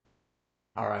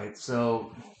All right,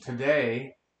 so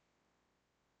today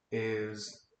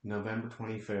is November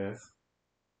 25th,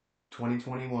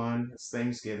 2021. It's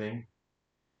Thanksgiving.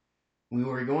 We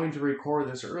were going to record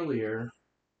this earlier,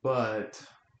 but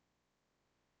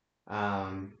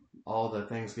um, all the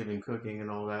Thanksgiving cooking and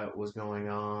all that was going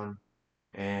on,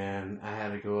 and I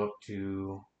had to go up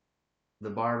to the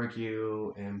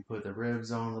barbecue and put the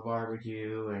ribs on the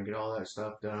barbecue and get all that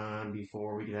stuff done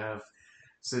before we could have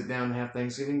sit down and have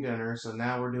Thanksgiving dinner. So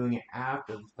now we're doing it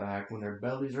after the fact when their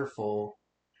bellies are full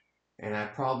and I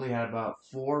probably had about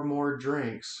four more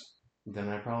drinks than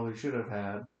I probably should have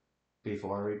had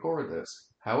before I record this.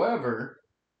 However,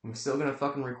 I'm still gonna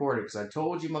fucking record it because I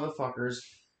told you motherfuckers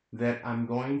that I'm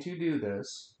going to do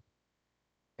this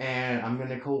and I'm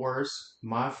gonna coerce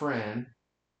my friend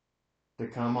to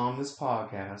come on this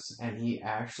podcast, and he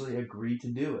actually agreed to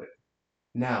do it.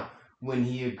 Now, when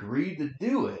he agreed to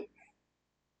do it,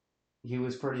 he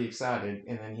was pretty excited,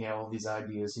 and then he had all these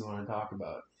ideas he wanted to talk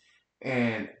about.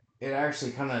 And it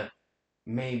actually kind of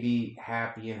made me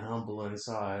happy and humble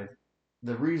inside.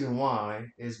 The reason why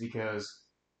is because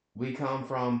we come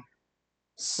from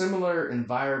similar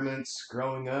environments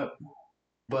growing up,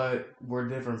 but we're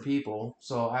different people.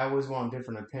 So I always want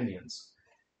different opinions.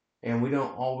 And we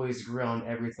don't always agree on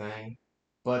everything.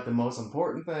 But the most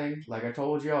important thing, like I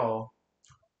told y'all,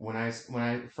 when I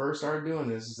first started doing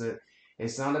this, is that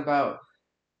it's not about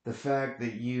the fact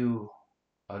that you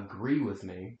agree with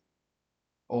me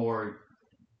or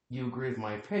you agree with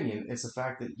my opinion. It's the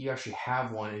fact that you actually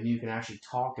have one and you can actually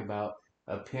talk about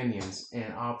opinions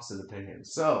and opposite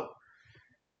opinions. So,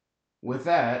 with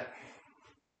that,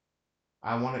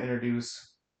 I want to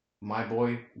introduce my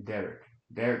boy Derrick.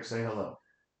 Derrick, say hello.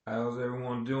 How's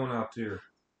everyone doing out there?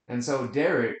 And so,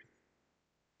 Derrick,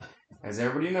 as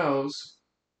everybody knows,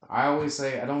 I always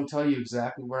say I don't tell you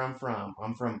exactly where I'm from.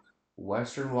 I'm from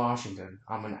Western Washington.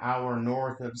 I'm an hour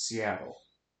north of Seattle.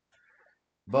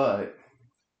 But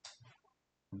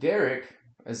Derrick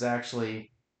is actually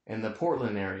in the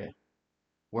Portland area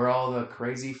where all the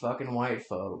crazy fucking white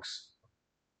folks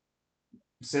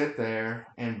sit there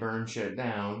and burn shit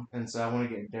down. And so I want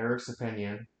to get Derrick's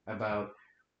opinion about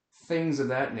things of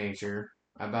that nature,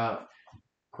 about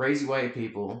crazy white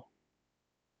people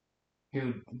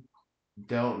who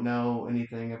don't know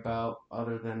anything about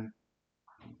other than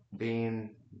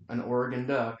being an Oregon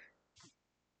Duck,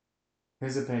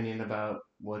 his opinion about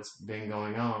what's been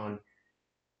going on.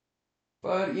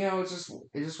 But it's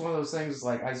just one of those things.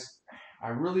 Like I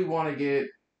really want to get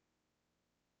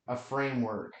a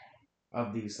framework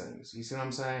of these things. You see what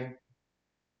I'm saying?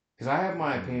 Because I have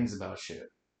my Hmm. opinions about shit,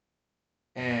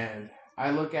 and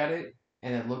I look at it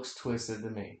and it looks twisted to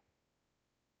me.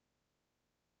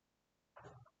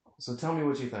 So tell me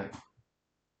what you think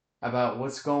about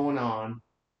what's going on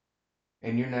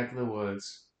in your neck of the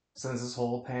woods since this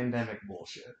whole pandemic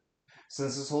bullshit,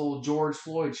 since this whole George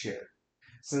Floyd shit,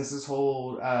 since this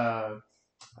whole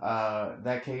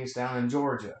that case down in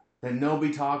Georgia that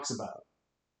nobody talks about.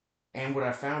 And what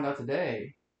I found out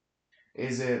today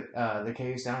is that the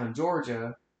case down in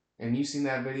Georgia, and you seen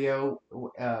that video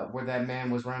where that man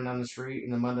was running down the street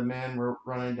and the other men were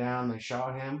running down, they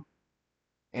shot him,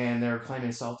 and they're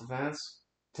claiming self defense.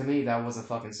 To me, that wasn't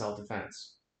fucking self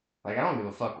defense. Like, I don't give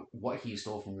a fuck what he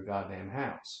stole from your goddamn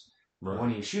house. But when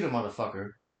Right. you shoot a motherfucker,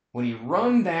 when you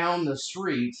run down the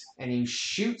street and you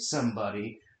shoot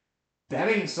somebody, that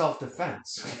ain't self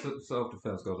defense. Self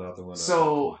defense goes out the window at that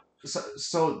So, point.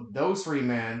 so those three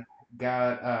men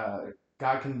got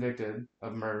got convicted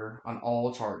of murder on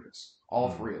all charges,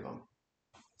 all Hmm. three of them.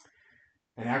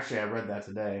 And actually, I read that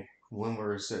today when we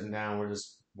were sitting down. We're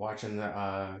just watching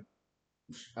uh,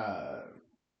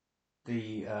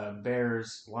 the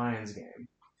Bears Lions game,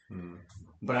 Hmm.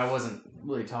 but I wasn't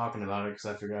really talking about it because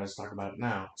I figured I was talking about it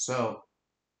now. So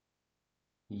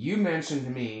you mentioned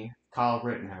to me Kyle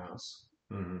Rittenhouse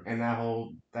Hmm. and that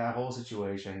whole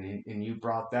situation, and you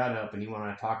brought that up, and you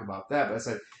want to talk about that. But I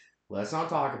said, let's not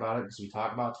talk about it because we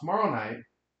talk about tomorrow night.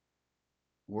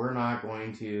 We're not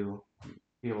going to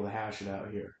be able to hash it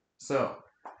out here. So,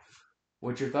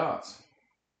 what's your thoughts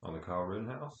On the Kyle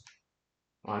Rittenhouse?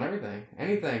 on everything,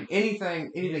 anything?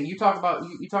 You talk about what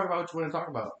you want to talk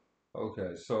about.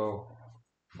 Okay, so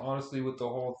honestly, with the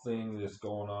whole thing that's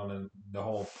going on in the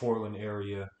whole Portland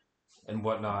area and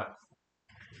whatnot,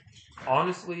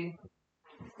 honestly,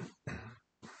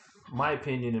 my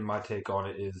opinion and my take on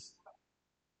it is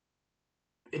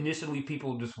initially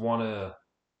people just want to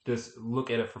just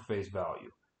look at it for face value.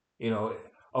 You know,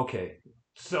 okay,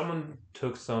 someone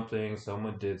took something,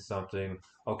 someone did something.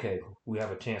 Okay, we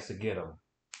have a chance to get them.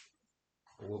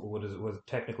 What is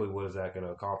technically what is that going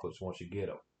to accomplish once you get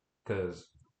them? Because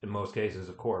in most cases,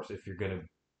 of course, if you're going to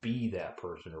be that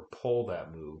person or pull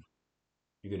that move,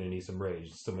 you're going to need some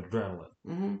rage, some adrenaline.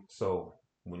 Mm-hmm. So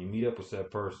when you meet up with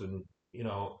that person, you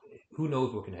know, who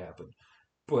knows what can happen.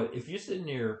 But if you're sitting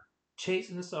there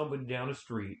chasing somebody down the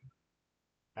street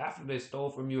after they stole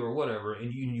from you or whatever,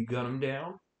 and you gun them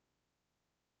down,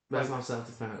 That's like not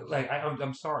self-defense.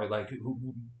 I'm sorry, like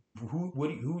who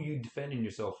are you defending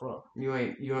yourself from?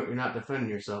 You're not defending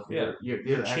yourself. Yeah, You're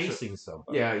you're the actual. chasing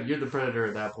somebody. Yeah, you're the predator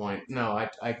at that point. No,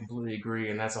 I completely agree,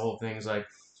 and that's the whole thing. Is like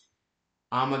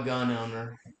I'm a gun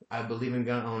owner. I believe in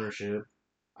gun ownership.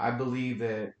 I believe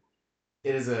that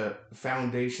it is a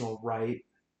foundational right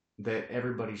that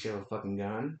everybody should have a fucking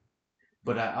gun.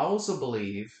 But I also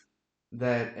believe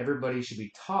that everybody should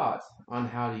be taught on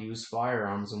how to use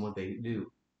firearms and what they do.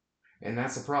 And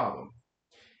that's the problem.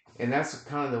 And that's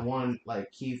kind of the one like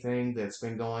key thing that's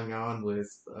been going on with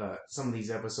some of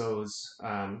these episodes,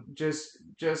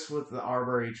 just with the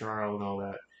Arbery trial and all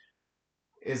that,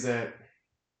 is that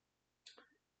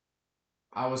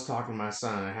I was talking to my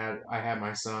son. I had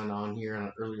my son on here on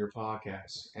an earlier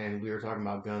podcast, and we were talking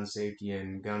about gun safety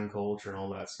and gun culture and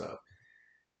all that stuff.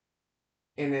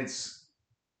 And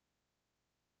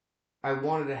I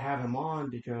wanted to have him on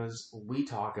because we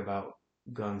talk about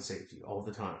gun safety all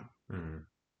the time, Mm.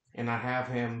 and I have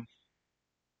him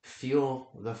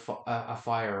feel a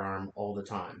firearm all the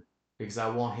time because I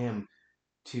want him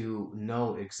to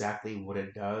know exactly what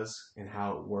it does and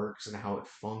how it works and how it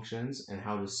functions and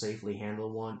how to safely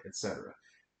handle one, etc.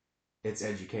 It's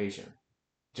education.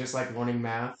 Just like learning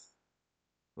math,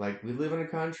 like we live in a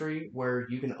country where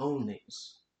you can own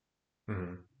these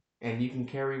Mm. and you can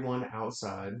carry one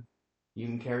outside, you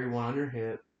can carry one on your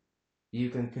hip, you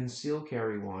can conceal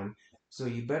carry one. So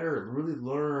you better really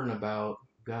learn about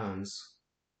guns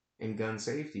and gun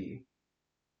safety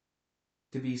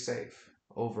to be safe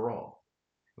overall.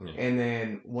 Yeah. And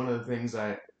then one of the things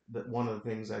I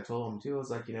told him too was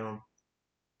like,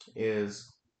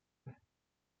 is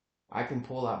I can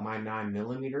pull out my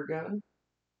 9mm gun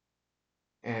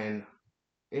and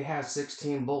it has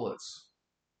 16 bullets.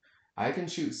 I can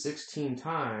shoot 16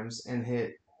 times and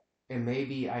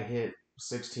maybe I hit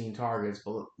 16 targets,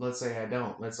 but let's say I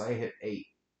don't. Let's say I hit 8.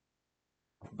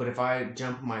 But if I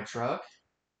jump in my truck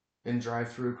and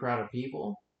drive through a crowd of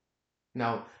people,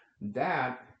 now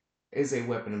that is a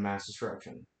weapon of mass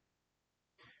destruction.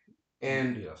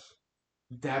 And Yes.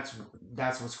 that's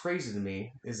that's what's crazy to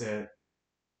me is that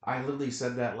I literally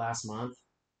said that last month,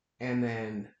 and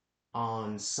then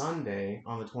on Sunday,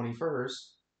 on the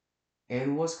 21st,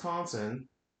 in Wisconsin,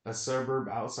 a suburb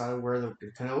outside of where the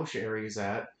Kenosha area is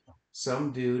at,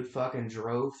 some dude fucking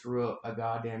drove through a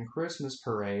goddamn Christmas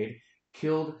parade,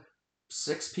 killed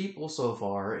 6 people so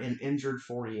far, and injured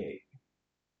 48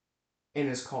 in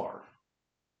his car.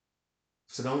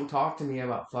 So don't talk to me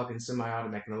about fucking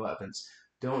semi-automatic weapons.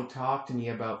 Don't talk to me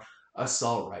about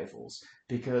assault rifles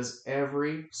because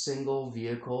every single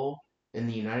vehicle in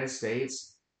the United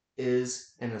States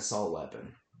is an assault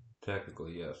weapon.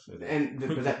 Technically, yes, it And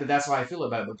is. but that's how I feel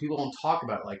about it. But people don't talk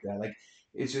about it like that. Like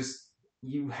it's just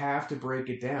you have to break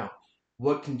it down.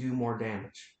 What can do more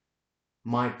damage?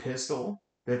 My pistol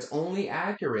that's only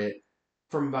accurate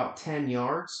from about 10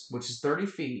 yards, which is 30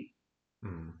 feet,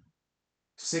 Mm.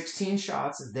 16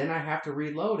 shots, then I have to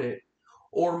reload it,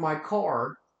 or my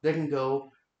car that can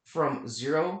go from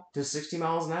 0 to 60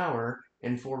 miles an hour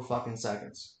in 4 fucking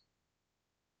seconds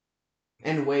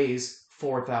and weighs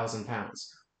 4,000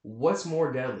 pounds. What's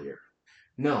more deadlier?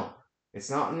 No,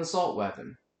 it's not an assault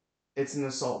weapon. It's an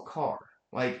assault car.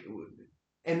 Like,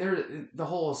 and the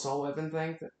whole assault weapon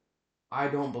thing, I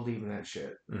don't believe in that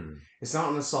shit. Mm. It's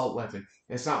not an assault weapon.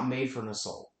 It's not made for an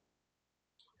assault.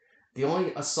 The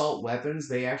only assault weapons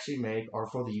they actually make are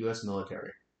for the U.S.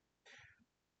 military.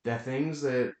 The things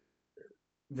that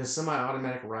the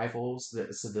semi-automatic rifles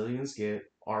that civilians get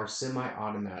are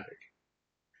semi-automatic.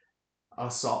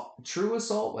 True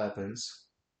assault weapons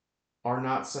are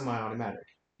not semi-automatic.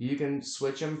 You can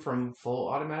switch them from full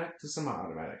automatic to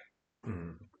semi-automatic.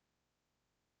 Mm.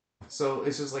 So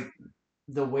it's just like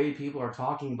the way people are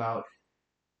talking about,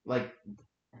 like,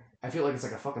 I feel like it's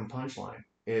like a fucking punchline.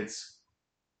 It's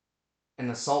an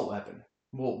assault weapon.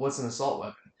 Well, what's an assault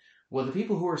weapon? Well, the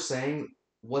people who are saying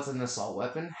what's an assault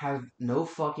weapon have no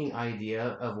fucking idea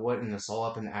of what an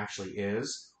assault weapon actually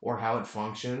is or how it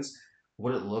functions,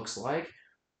 what it looks like.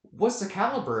 What's the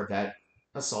caliber of that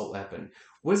assault weapon?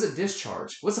 What does it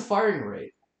discharge? What's the firing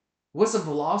rate? What's the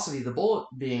velocity of the bullet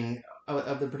being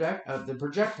of the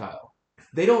projectile?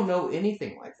 They don't know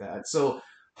anything like that. So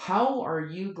how are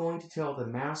you going to tell the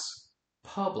mass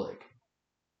public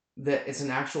that it's an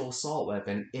actual assault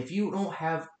weapon if you don't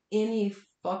have any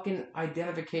fucking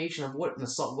identification of what an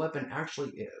assault weapon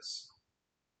actually is.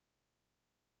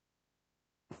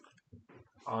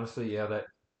 Honestly, yeah, that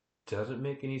doesn't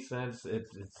make any sense.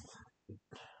 It's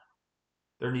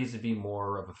there needs to be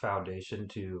more of a foundation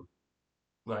to,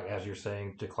 like as you're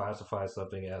saying, to classify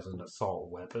something as an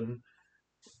assault weapon.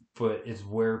 But it's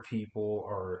where people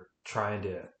are trying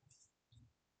to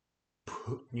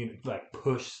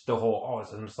push the whole, oh,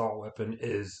 it's an assault weapon,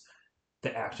 is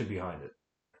the action behind it.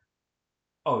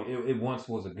 Oh, it once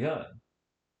was a gun.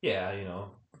 Yeah,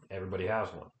 everybody has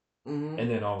one. Mm-hmm. And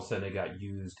then all of a sudden it got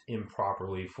used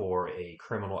improperly for a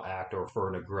criminal act or for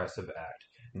an aggressive act.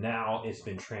 Now it's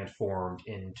been transformed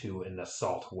into an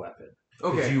assault weapon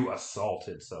because Okay, you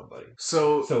assaulted somebody.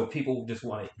 so So people just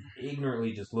want to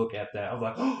ignorantly just look at that. I'm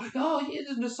like, oh, yeah,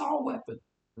 it's an assault weapon.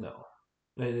 No,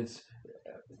 it's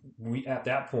we at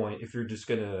that point. If you're just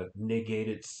gonna negate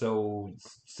it so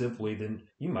simply, then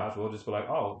you might as well just be like,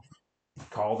 oh,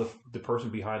 call the person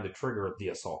behind the trigger the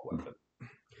assault weapon,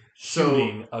 so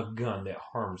shooting a gun that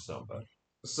harms somebody.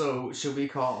 so should we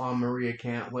call on Maria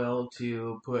Cantwell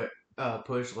to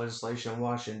push legislation in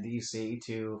Washington D.C.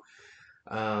 to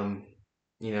um,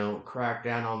 crack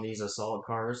down on these assault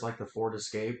cars like the Ford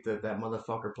Escape that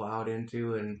motherfucker plowed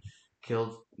into and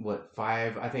killed what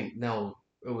five? I think no,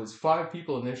 it was five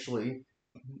people initially.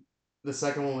 The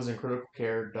second one was in critical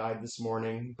care, died this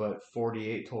morning, but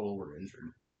 48 total were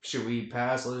injured. Should we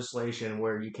pass legislation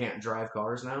where you can't drive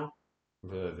cars now?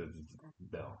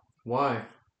 No, Why?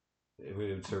 it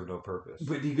would serve no purpose.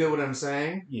 But do you get what I'm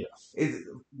saying? Yeah. Is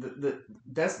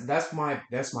that's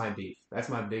my beef. That's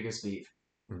my biggest beef.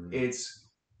 Mm. It's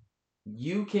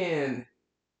you can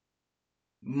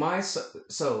my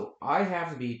so I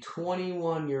have to be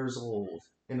 21 years old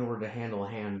in order to handle a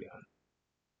handgun,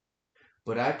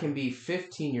 but I can be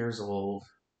 15 years old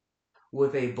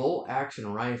with a bolt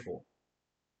action rifle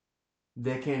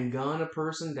that can gun a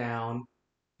person down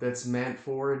that's meant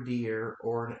for a deer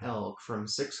or an elk from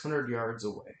 600 yards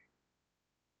away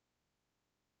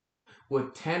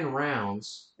with 10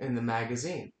 rounds in the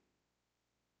magazine.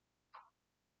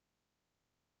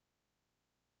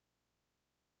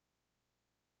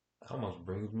 Almost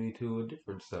brings me to a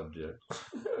different subject.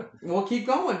 Well, keep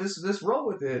going. Just roll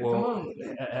with it. Come Well, on.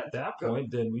 at that Go.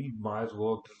 point, then we might as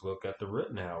well just look at the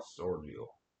Rittenhouse ordeal.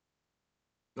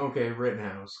 Okay,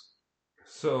 Rittenhouse.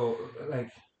 So, like,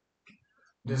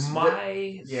 Just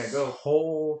my yeah, go.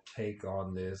 whole take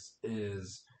on this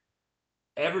is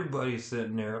everybody's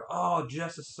sitting there, oh,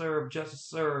 justice served, justice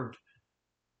served.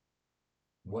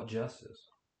 What justice?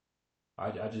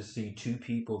 I just see two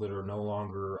people that are no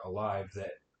longer alive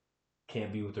that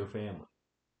can't be with their family.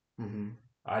 Mm-hmm.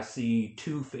 I see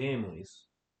two families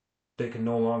that can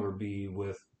no longer be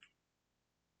with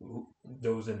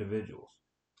those individuals.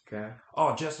 Okay.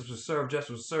 Oh, justice was served. Justice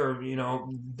was served.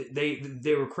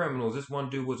 They were criminals. This one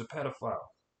dude was a pedophile.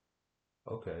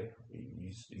 Okay,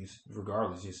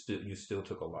 regardless, you still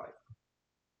took a life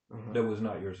Uh-huh. that was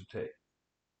not yours to take.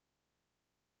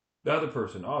 The other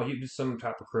person, oh, he was some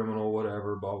type of criminal,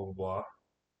 whatever, blah blah blah.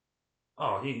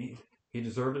 Oh, he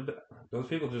deserved to die. Those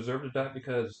people deserved to die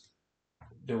because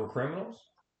they were criminals.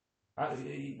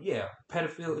 Yeah,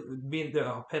 pedophile, being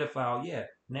the pedophile, yeah,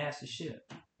 nasty shit.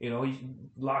 He's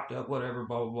locked up, whatever,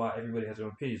 blah blah blah. Everybody has their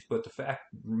own opinions, but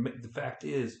the fact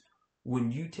is,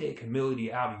 when you take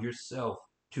humility out of yourself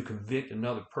to convict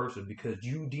another person because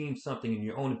you deem something in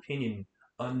your own opinion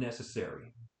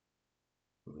unnecessary,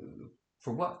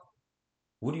 for what?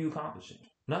 What are you accomplishing?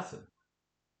 Nothing.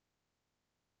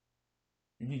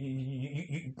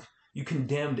 You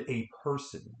condemned a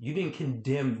person. You didn't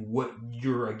condemn what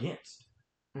you're against.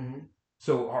 Mm-hmm.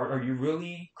 So are you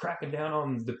really cracking down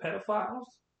on the pedophiles?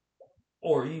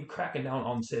 Or are you cracking down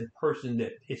on said person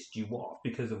that pissed you off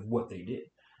because of what they did?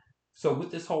 So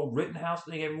with this whole Rittenhouse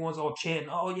thing, everyone's all chanting,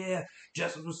 oh yeah,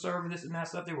 justice was serving this and that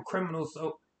stuff. They were criminals.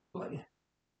 So like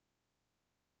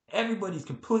everybody's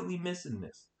completely missing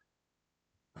this.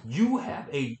 You have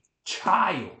a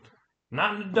child,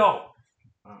 not an adult.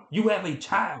 You have a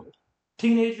child.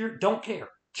 Teenager, don't care.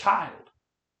 Child.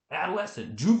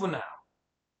 Adolescent, juvenile.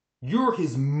 You're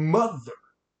his mother,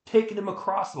 taking him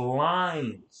across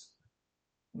lines.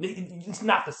 It's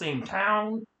not the same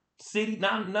town, city,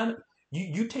 none.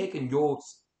 You taking your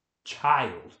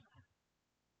child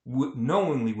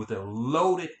knowingly with a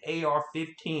loaded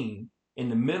AR-15 in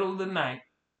the middle of the night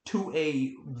to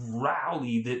a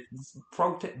rally that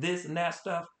protest this and that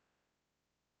stuff.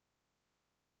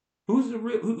 Who's the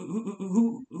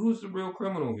real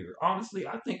criminal here? Honestly,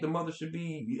 I think the mother should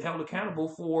be held accountable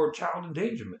for child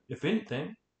endangerment. If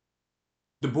anything,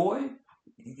 the boy,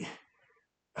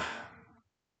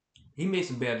 he made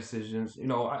some bad decisions.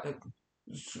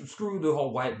 screw the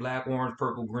whole white, black, orange,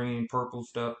 purple, green, purple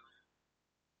stuff.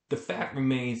 The fact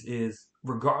remains is,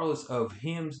 regardless of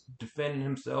him defending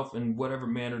himself in whatever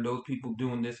manner, those people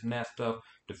doing this and that stuff,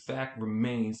 the fact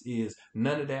remains is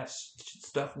none of that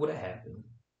stuff would have happened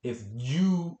if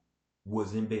you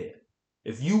was in bed.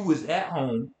 If you was at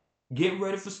home, getting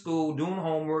ready for school, doing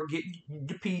homework, getting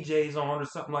your PJs on or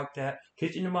something like that,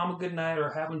 kissing your mama goodnight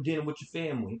or having dinner with your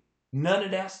family, none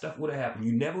of that stuff would have happened.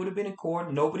 You never would have been in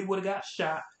court. Nobody would have got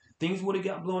shot. Things would have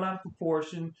got blown out of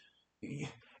proportion.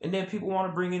 And then people want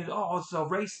to bring in, oh, it's a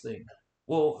race thing.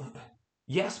 Well,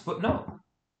 yes, but no.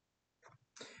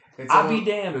 I'd be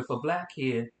damned if a black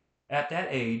kid at that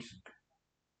age,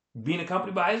 being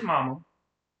accompanied by his mama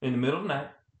in the middle of the night,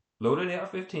 loaded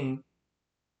AR-15,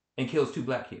 and kills 2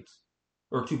 black kids.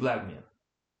 Or 2 black men.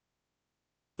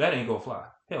 That ain't gonna fly.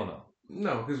 Hell no.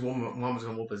 No, his mama's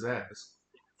gonna whoop his ass.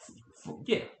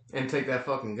 Yeah. And take that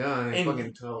fucking gun and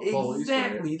fucking tell police.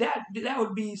 Exactly. That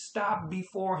would be stopped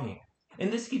beforehand.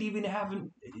 And this could even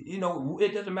happen,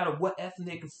 it doesn't matter what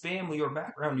ethnic family or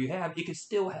background you have, it could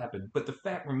still happen. But the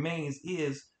fact remains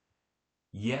is,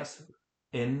 yes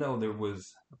and no, there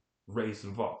was race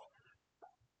involved.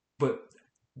 But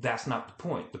that's not the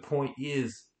point. The point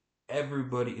is,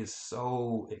 everybody is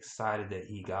so excited that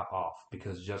he got off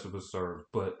because justice was served.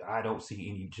 But I don't see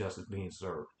any justice being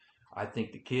served. I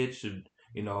think the kids should,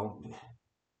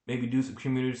 maybe do some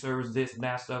community service, this and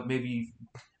that stuff, maybe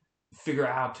figure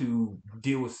out how to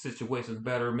deal with situations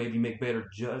better, maybe make better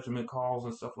judgment calls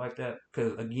and stuff like that.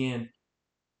 Because again,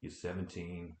 you're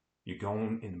 17, you're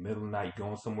going in the middle of the night, you're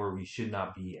going somewhere where you should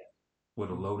not be at with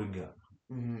a loaded gun.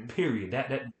 Mm-hmm. Period.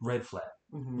 That red flag.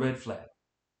 Mm-hmm. Red flag.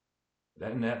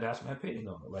 That's my opinion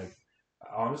on it. Like,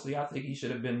 honestly, I think he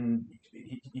should have been.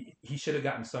 He should have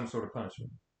gotten some sort of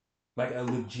punishment, like a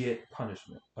legit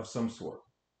punishment of some sort.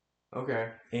 Okay.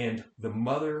 And the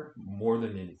mother, more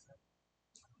than anything,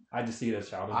 I just see it as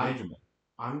child endangerment.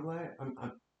 I'm glad.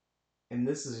 And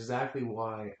this is exactly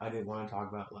why I didn't want to talk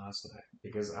about it last night,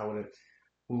 because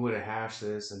we would have hashed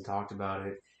this and talked about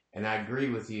it, and I agree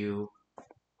with you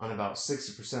on about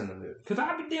 60% of it. Because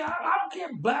I don't care,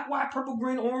 black, white, purple,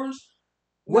 green, orange.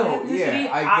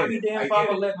 I'd be damned if I'm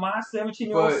gonna let my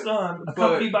 17-year-old son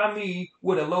accompanied by me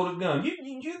with a loaded gun.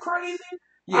 You crazy?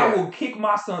 Yeah. I will kick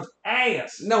my son's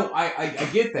ass. No, I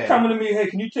get that. Coming to me, hey,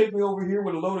 can you take me over here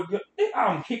with a loaded gun?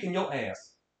 I'm kicking your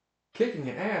ass. Kicking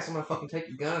your ass? I'm gonna fucking take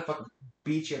your gun and fucking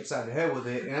beat you upside the head with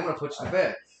it, and I'm gonna put you to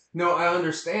bed. No, I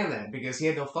understand that, because he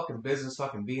had no fucking business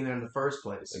fucking being there in the first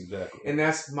place. Exactly. And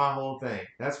that's my whole thing.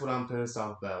 That's what I'm pissed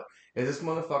off about. Is this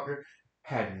motherfucker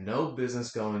had no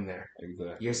business going there.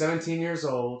 Exactly. You're 17 years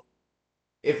old.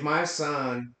 If my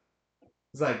son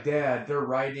is like, Dad, they're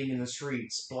rioting in the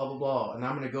streets, blah, blah, blah, and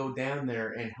I'm going to go down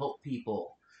there and help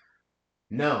people.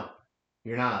 No,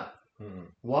 you're not. Mm-hmm.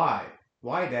 Why?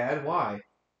 Why, Dad? Why?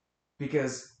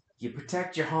 Because you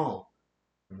protect your home.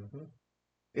 Mm-hmm.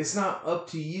 It's not up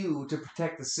to you to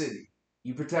protect the city.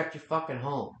 You protect your fucking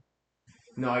home.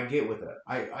 No, I get with that.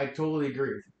 I totally agree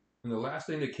with you. And the last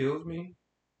thing that kills me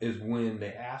is when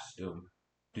they asked him,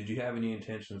 did you have any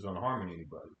intentions on harming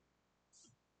anybody?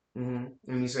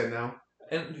 Mm-hmm. And he said no.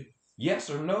 And yes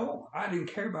or no, I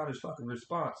didn't care about his fucking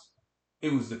response.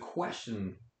 It was the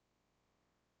question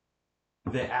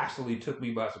that actually took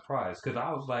me by surprise. Because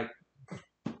I was like,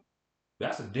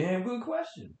 that's a damn good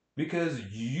question. Because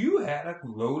you had a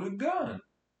loaded gun.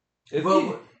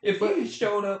 If you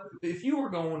showed up, if you were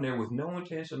going there with no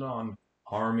intention on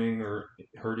harming or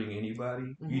hurting anybody,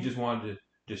 mm-hmm. you just wanted to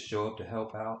just show up to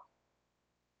help out,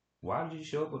 why did you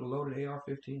show up with a loaded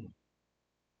AR-15?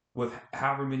 With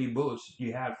however many bullets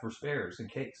you had for spares in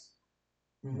case.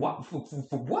 Mm-hmm. What? For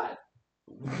what?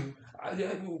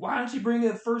 Mm-hmm. Why don't you bring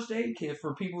a first aid kit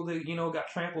for people that, got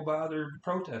trampled by other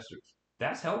protesters?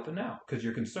 That's helping out because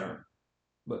you're concerned.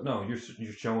 But no,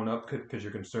 you're showing up because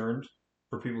you're concerned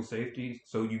for people's safety,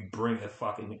 so you bring a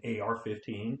fucking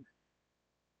AR-15.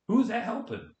 Who's that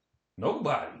helping?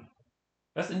 Nobody.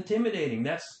 That's intimidating.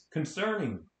 That's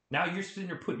concerning. Now you're sitting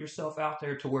there putting yourself out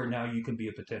there to where now you can be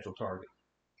a potential target.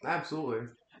 Absolutely.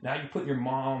 Now you put your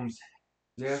mom's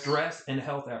stress and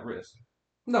health at risk.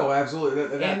 No,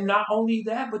 absolutely. And not only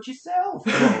that, but yourself.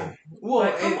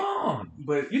 Well, come on.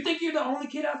 But you think you're the only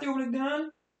kid out there with a gun?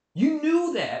 You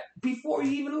knew that before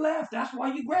you even left. That's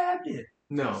why you grabbed it.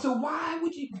 No. So why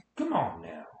would you? Come on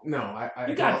now. No,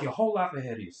 you got to get a whole lot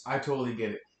ahead of yourself. I totally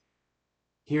get it.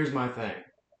 Here's my thing.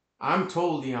 I'm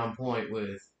totally on point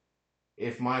with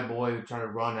if my boy was trying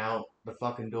to run out the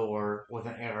fucking door with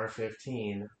an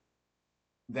AR-15,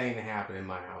 that ain't happen in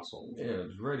my household. Yeah,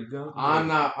 it's ready to go. I'm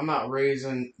not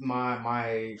raising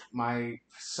my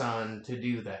son to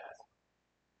do that.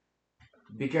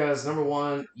 Because number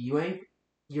one,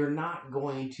 you're not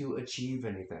going to achieve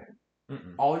anything.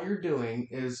 Mm-mm. All you're doing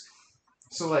is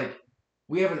so like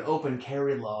we have an open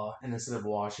carry law in the state of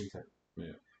Washington.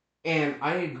 Yeah. And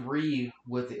I agree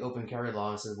with the open carry law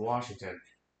in the state of Washington.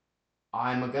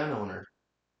 I'm a gun owner.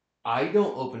 I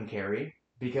don't open carry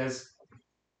because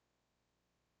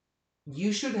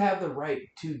you should have the right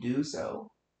to do so.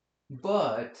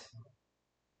 But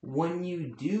when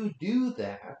you do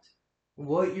that,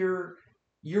 what you're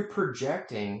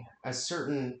projecting a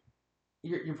certain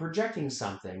you're projecting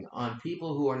something on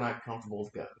people who are not comfortable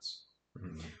with guns.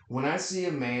 Mm-hmm. When I see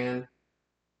a man,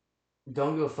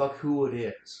 don't give a fuck who it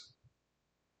is,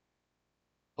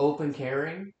 open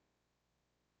carrying,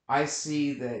 I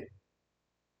see that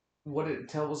what it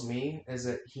tells me is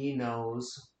that he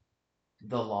knows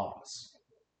the laws.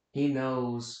 He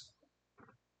knows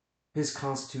his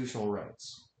constitutional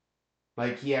rights.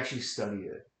 Like he actually studied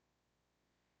it.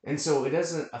 And so it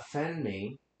doesn't offend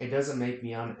me. It doesn't make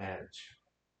me on edge.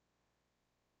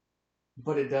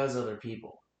 But it does other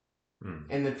people.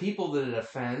 Mm-hmm. And the people that it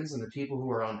offends and the people who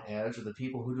are on edge are the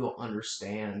people who don't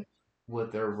understand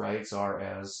what their rights are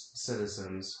as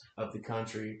citizens of the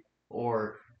country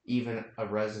or even a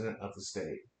resident of the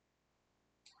state.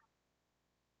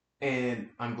 And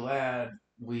I'm glad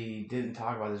we didn't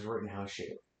talk about this Rittenhouse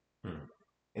shit. Mm-hmm.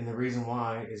 And the reason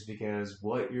why is because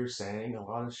what you're saying, a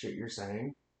lot of shit you're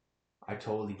saying, I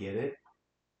totally get it,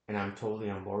 and I'm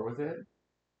totally on board with it.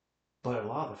 But a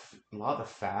lot of the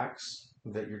facts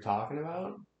that you're talking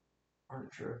about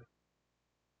aren't true.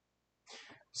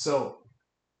 So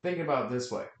think about it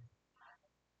this way: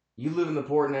 you live in the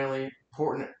Portland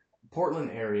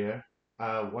area,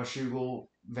 Washougal,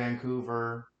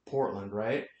 Vancouver, Portland,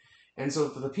 right? And so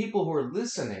for the people who are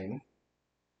listening,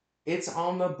 it's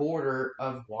on the border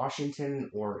of Washington and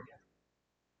Oregon.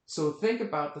 So think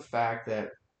about the fact that,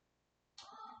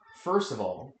 first of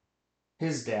all,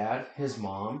 his dad, his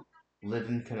mom, lived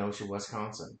in Kenosha,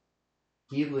 Wisconsin.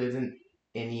 He lived in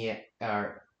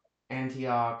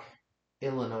Antioch,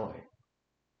 Illinois.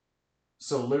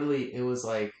 So literally, it was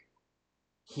like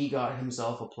he got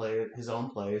himself his own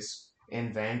place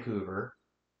in Vancouver,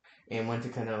 and went to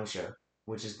Kenosha,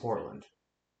 which is Portland.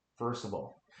 First of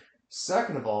all,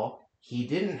 second of all, he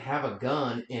didn't have a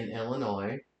gun in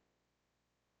Illinois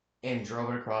and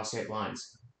drove it across state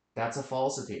lines. That's a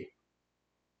falsity.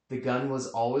 The gun was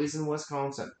always in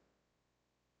Wisconsin.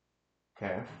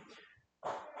 Okay.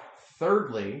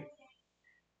 Thirdly,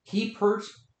 he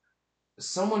purchased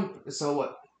someone. So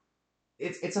what?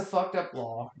 It's a fucked up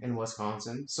law in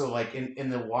Wisconsin. So like in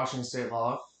the Washington state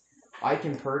law, I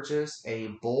can purchase a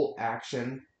bolt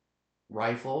action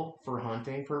rifle for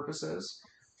hunting purposes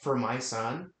for my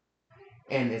son,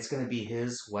 and it's going to be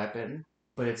his weapon,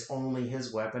 but it's only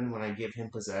his weapon when I give him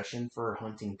possession for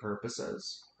hunting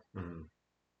purposes. Mm-hmm.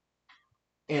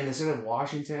 In the state of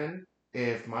Washington,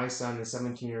 if my son is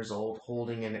 17 years old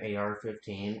holding an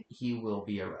AR-15, he will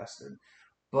be arrested.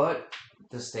 But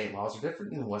the state laws are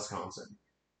different in Wisconsin.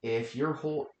 If you're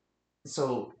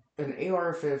so an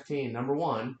AR-15, number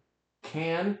one,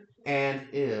 can and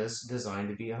is designed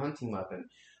to be a hunting weapon.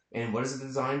 And what is it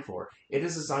designed for? It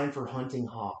is designed for hunting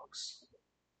hogs.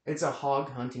 It's a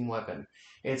hog hunting weapon.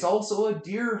 It's also a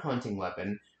deer hunting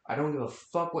weapon. I don't give a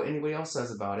fuck what anybody else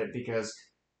says about it because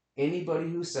anybody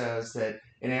who says that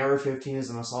an AR-15 is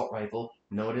an assault rifle,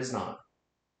 no, it is not.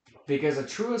 Because a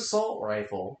true assault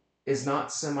rifle is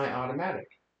not semi-automatic.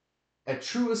 A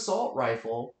true assault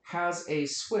rifle has a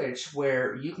switch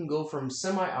where you can go from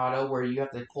semi-auto, where you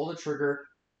have to pull the trigger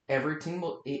every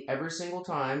single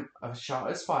time a shot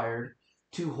is fired,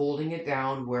 to holding it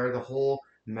down where the whole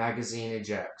magazine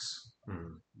ejects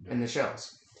Mm-hmm. in the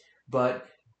shells. But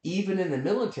even in the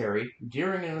military,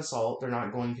 during an assault, they're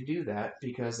not going to do that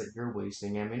because you're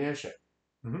wasting ammunition.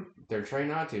 Mm-hmm. They're trained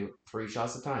not to. 3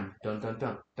 shots a time. Dun dun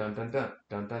dun. Dun dun dun.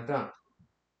 Dun dun dun.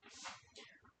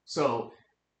 So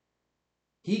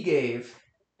he gave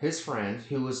his friend,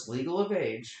 who was legal of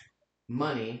age,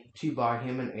 money to buy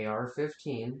him an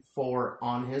AR-15 for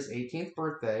on his 18th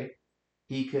birthday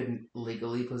he could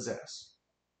legally possess.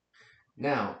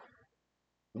 Now,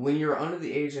 when you're under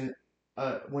the age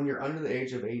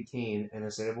of 18 in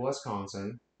the state of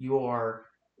Wisconsin, you are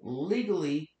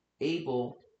legally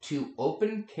able to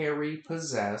open carry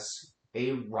possess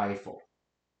a rifle.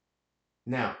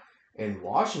 Now, in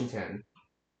Washington,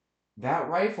 that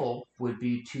rifle would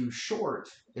be too short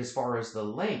as far as the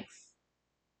length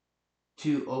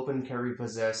to open carry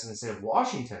possess in the state of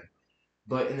Washington.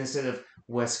 But in the state of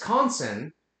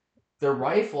Wisconsin, the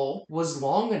rifle was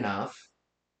long enough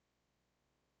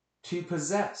to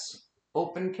possess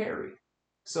open carry.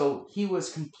 So he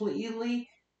was completely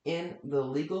in the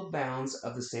legal bounds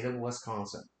of the state of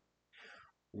Wisconsin.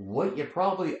 What you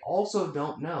probably also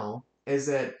don't know is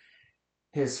that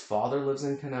his father lives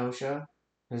in Kenosha,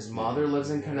 his mother lives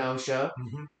in Yeah. Kenosha.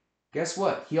 Mm-hmm. Guess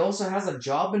what? He also has a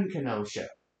job in Kenosha.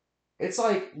 It's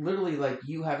like literally like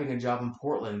you having a job in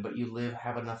Portland, but you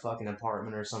having a fucking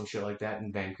apartment or some shit like that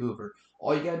in Vancouver.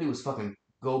 All you gotta do is fucking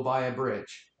go by a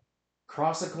bridge,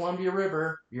 cross the Columbia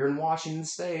River. You're in Washington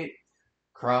State.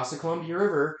 Cross the Columbia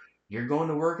River. You're going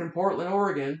to work in Portland,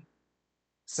 Oregon.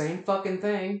 Same fucking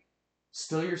thing. It's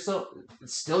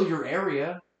still your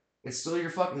area. It's still your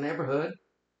fucking neighborhood.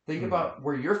 Think about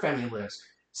where your family lives.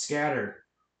 Scattered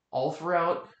all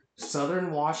throughout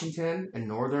southern Washington and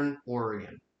northern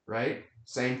Oregon, right?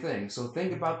 Same thing. So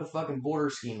think about the fucking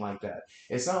border scheme like that.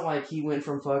 It's not like he went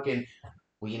from fucking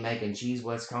we making cheese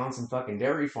Wisconsin fucking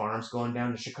dairy farms going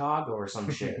down to Chicago or some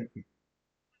shit.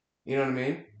 You know what I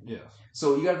mean? Yes.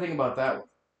 So you got to think about that one.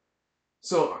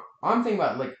 So I'm thinking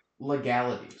about like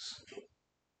legalities.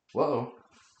 Whoa.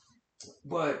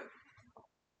 But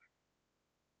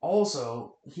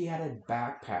also, he had a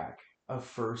backpack of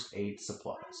first aid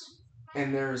supplies.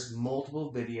 And there's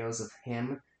multiple videos of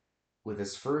him with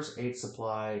his first aid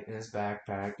supply in his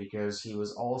backpack because he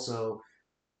was also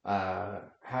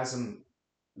has some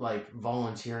like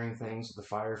volunteering things with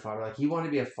the firefighter. Like he wanted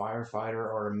to be a firefighter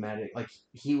or a medic. Like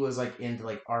he was like into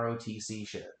like ROTC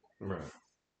shit. Right.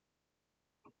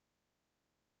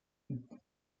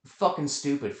 Fucking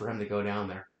stupid for him to go down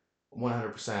there.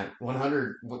 100%.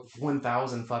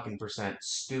 1,000 fucking percent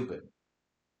stupid.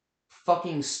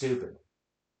 Fucking stupid.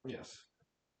 Yes.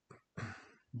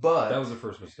 But that was the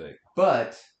first mistake.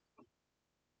 But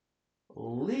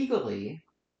legally,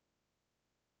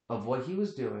 of what he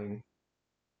was doing,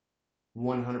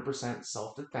 100%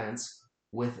 self-defense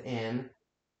within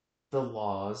the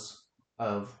laws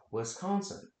of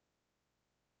Wisconsin.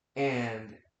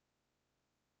 And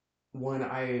when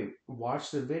I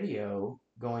watched the video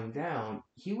going down,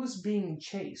 he was being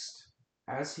chased.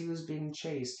 As he was being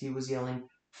chased, he was yelling,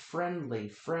 friendly,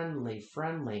 friendly,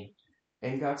 friendly,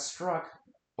 and got struck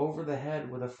over the head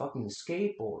with a fucking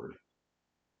skateboard.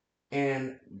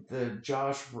 And the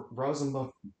Josh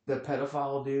Rosenbaum, the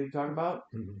pedophile dude you talking about,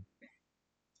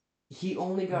 he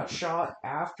only got shot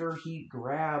after he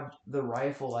grabbed the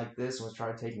rifle like this and was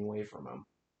trying to take it away from him.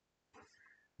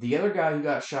 The other guy who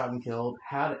got shot and killed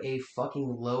had a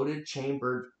fucking loaded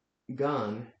chambered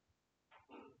gun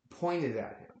pointed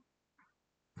at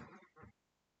him.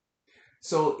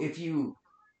 So if you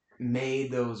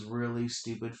made those really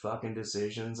stupid fucking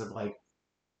decisions of like,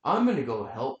 I'm gonna go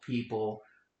help people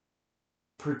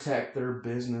protect their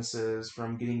businesses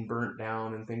from getting burnt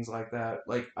down and things like that.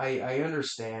 Like I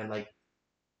understand. Like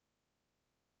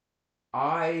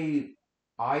I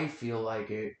feel like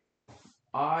it.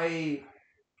 I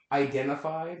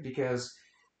identify because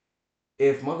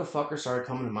if motherfuckers started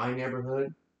coming to my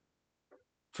neighborhood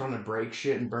trying to break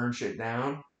shit and burn shit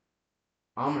down,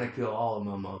 I'm gonna kill all of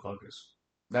them motherfuckers.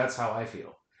 That's how I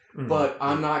feel. But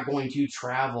I'm not going to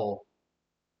travel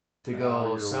to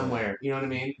go somewhere. You know what I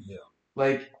mean? Yeah.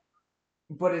 Like,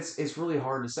 but it's really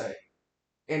hard to say.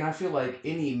 And I feel like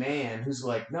any man who's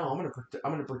like, no, I'm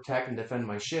gonna protect and defend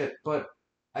my shit. But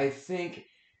I think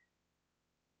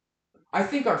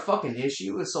our fucking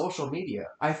issue is social media.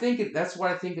 That's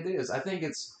what I think it is. I think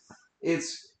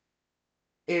it's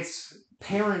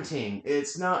parenting.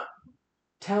 It's not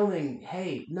telling,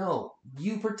 hey, no,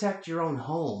 you protect your own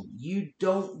home. You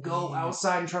don't go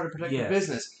outside and try to protect your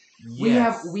business.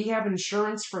 Yes. We have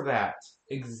insurance for that.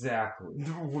 Exactly.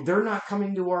 They're not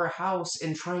coming to our house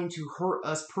and trying to hurt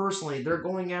us personally. They're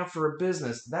going after a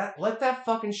business. Let that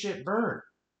fucking shit burn.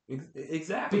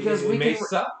 Exactly. Because it may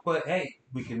suck, but hey,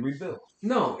 we can rebuild.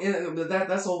 No, and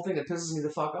that's the whole thing that pisses me the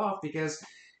fuck off because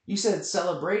you said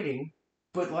celebrating,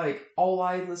 but like all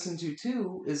I listen to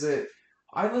too is that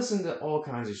I listen to all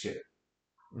kinds of shit.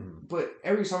 But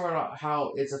every song about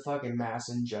how it's a fucking mass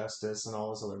injustice and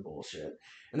all this other bullshit.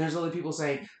 And there's other people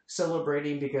saying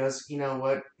celebrating because, you know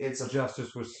what, it's a...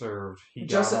 Justice was served. He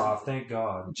got off, thank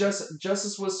God.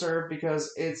 Justice was served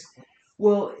because it's...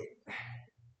 Well,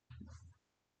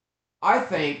 I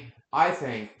think,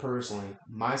 personally,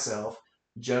 myself,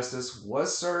 justice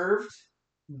was served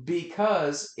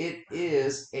because it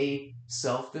is a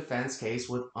self-defense case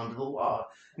under the law.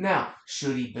 Now,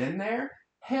 should he been there?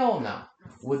 Hell no.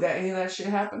 Would any of that shit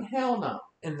happen? Hell no.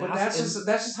 But that's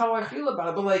just how I feel about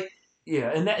it. But like,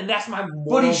 yeah, and that's my moral.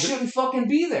 But he shouldn't fucking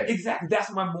be there. Exactly.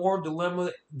 That's my moral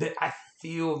dilemma that I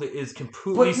feel that is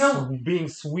completely being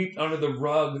swept under the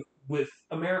rug with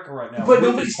America right now. But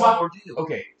nobody's talking.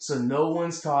 Okay, so no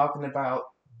one's talking about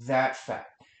that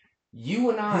fact. You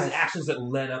and his I. actions that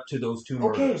led up to those two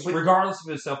Okay, murders, but regardless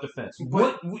of his self-defense.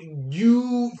 but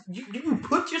You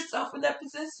put yourself in that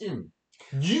position.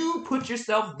 You put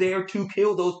yourself there to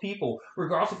kill those people,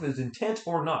 regardless of his intent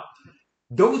or not.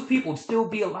 Those people would still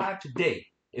be alive today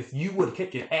if you would have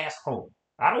kept your ass home.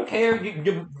 I don't care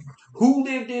who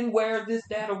lived in where, this,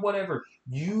 that, or whatever.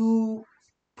 You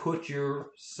put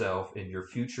yourself and your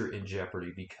future in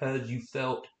jeopardy because you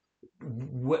felt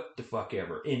what the fuck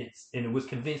ever, and it was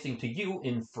convincing to you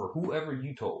and for whoever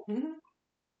you told. mm-hmm.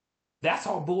 That's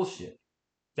all bullshit.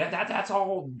 That's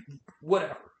all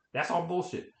whatever. That's all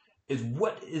bullshit. Is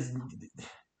what is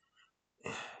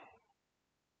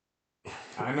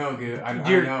I know, good. I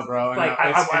you're know, bro. I like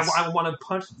know. It's I want to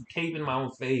punch the cave in my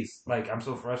own face. Like I'm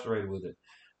so frustrated with it,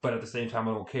 but at the same time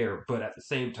I don't care. But at the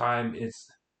same time, it's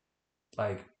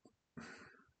like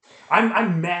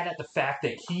I'm mad at the fact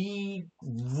that he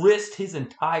risked his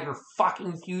entire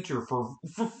fucking future for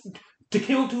to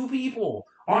kill two people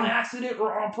on yeah, accident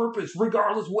or on purpose,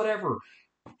 regardless, whatever.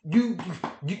 You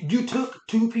you took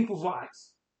two people's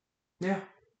lives. yeah.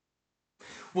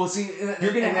 Well, see, You're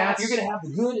and that's gonna have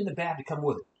the good and the bad to come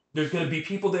with it. There's gonna be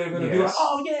people that are gonna be like, yes,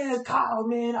 "Oh yeah, Kyle,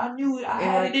 man, I knew it. I and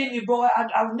had it like in you, boy.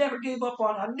 I never gave up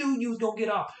on it. I knew you was gonna get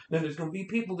off." Then there's gonna be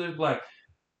people that are like,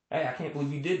 "Hey, I can't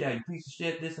believe you did that. You piece of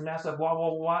shit. This and that stuff. Blah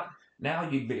blah blah." Now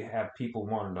you have people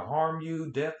wanting to harm you,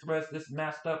 death threats, this and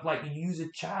that stuff. Like you use a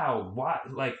child. Why?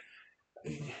 Like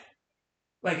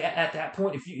at that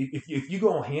point, if you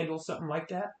gonna handle something like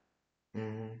that,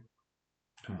 mm-hmm.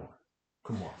 come on,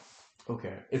 come on.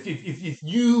 Okay. If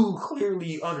you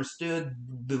clearly understood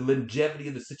the longevity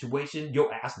of the situation,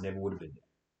 your ass never would have been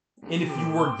there. And if you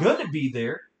were gonna be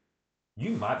there, you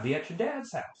might be at your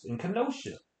dad's house in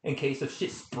Kenosha in case of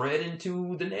shit spread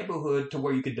into the neighborhood to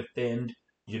where you could defend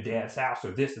your dad's house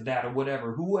or this or that or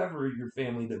whatever, whoever your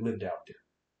family that lived out there.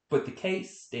 But the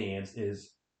case stands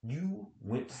is you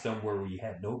went somewhere where you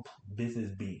had no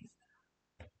business being.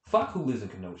 Fuck who lives in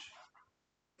Kenosha.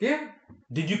 Yeah.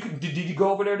 Did you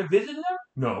go over there to visit them?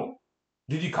 No.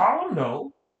 Did you call them?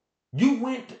 No. You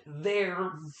went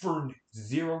there for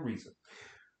zero reason.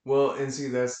 Well, and see,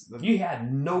 that's the You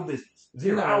had no business.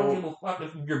 Zero. I don't no. give a fuck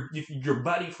if your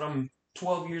buddy from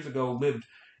 12 years ago lived,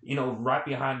 right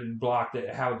behind the block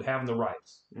that having the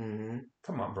rights. Mm-hmm.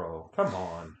 Come on, bro. Come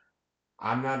on.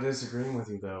 I'm not disagreeing with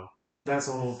you though. That's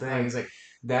the whole It's thing. like It's like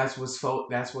that's what's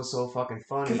so fucking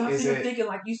funny because I'm is sitting here that thinking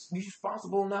like you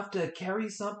responsible enough to carry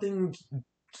something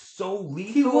so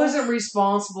he lethal. wasn't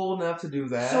responsible enough to do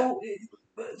that.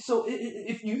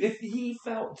 If he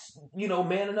felt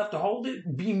man enough to hold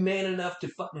it, be man enough to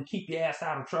fucking keep your ass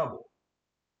out of trouble.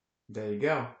 There you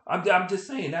go. I'm just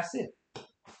saying that's it.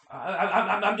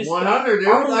 I'm just 100,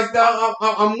 dude. Like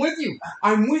I'm with you.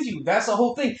 I'm with you. That's the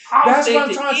whole thing. I'll That's say what I'm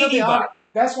to trying to tell the anybody. audience.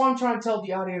 That's what I'm trying to tell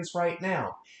the audience right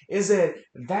now. Is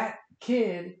that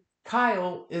kid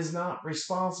Kyle is not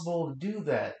responsible to do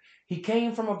that. He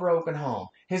came from a broken home.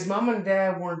 His mom and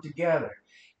dad weren't together.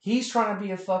 He's trying to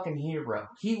be a fucking hero.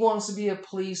 He wants to be a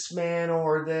policeman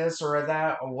or this or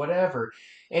that or whatever.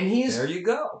 And There you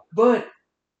go. but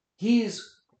he's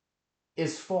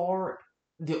as far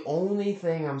the only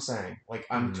thing I'm saying, like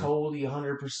I'm totally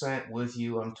 100% with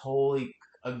you. I'm totally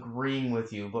agreeing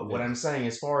with you. But what Yeah. I'm saying,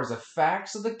 as far as the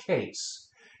facts of the case,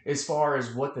 as far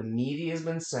as what the media has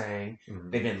been saying,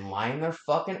 they've been lying their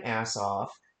fucking ass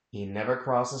off. He never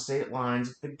crossed the state lines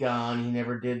with the gun. He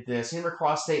never did this. He never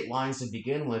crossed state lines to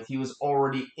begin with. He was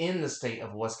already in the state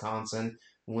of Wisconsin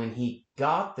when he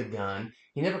got the gun.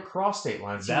 He never crossed state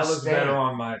lines. That looks better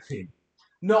on my opinion.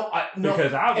 No,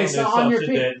 because I was it's on the not on your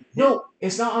assumption opinion. that No,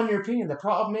 it's not on your opinion. The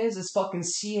problem is fucking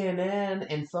CNN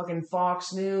and fucking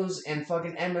Fox News and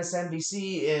fucking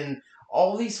MSNBC and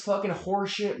all these fucking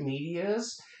horseshit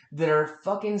medias that are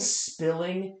fucking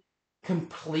spilling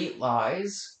complete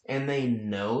lies, and they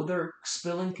know they're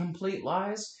spilling complete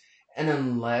lies. And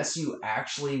unless you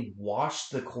actually watch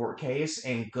the court case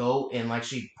and go and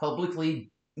actually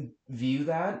publicly view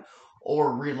that,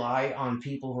 or rely on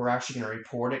people who are actually going to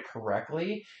report it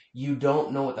correctly, you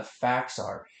don't know what the facts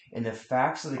are. And the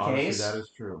facts of the honestly, case, that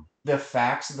is true. the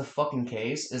facts of the fucking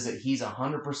case is that he's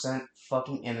 100%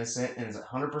 fucking innocent and is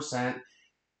 100%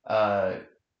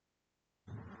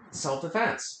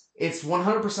 self-defense. It's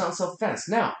 100% self-defense.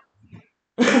 Now,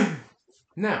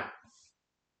 now,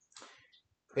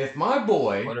 if my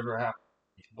boy,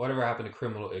 Whatever happened to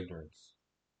criminal ignorance?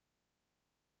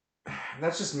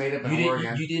 that's just made up in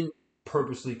Oregon. You didn't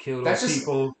purposely kill those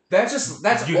people. That's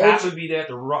you old, have to be there at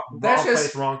the wrong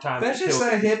place, wrong time. That's just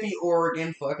a hippie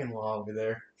Oregon fucking law over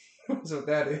there. That's what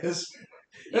that is.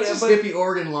 That's Yeah, just but hippie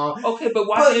Oregon law. okay, but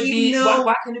why But can it you be know,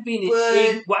 why can it be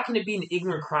but why can it be an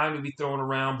ignorant crime to be thrown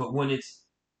around, but when it's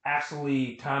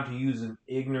actually time to use an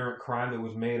ignorant crime that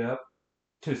was made up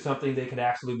to something they could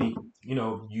actually be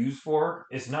used for,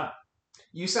 it's not.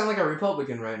 you sound like a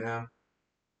Republican right now.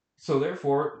 So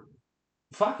therefore,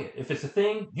 fuck it. If it's a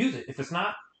thing, use it. If it's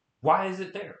not, why is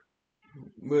it there?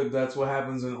 But that's what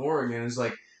happens in Oregon. It's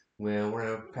like, well, we're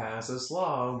gonna pass this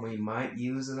law. We might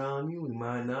use it on you. We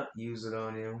might not use it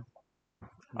on you.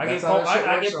 That's how this shit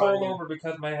I works get in pulled Oregon. over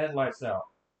because my headlights out.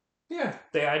 Yeah.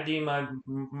 They ID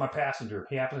my passenger.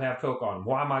 He happens to have coke on him.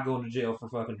 Why am I going to jail for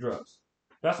fucking drugs?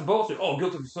 That's some bullshit. Oh,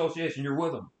 guilty of association. You're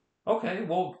with him. Okay,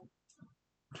 well,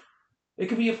 it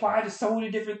can be applied to so many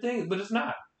different things, but it's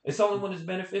not. It's only when it's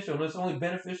beneficial, and it's only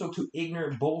beneficial to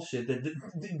ignorant bullshit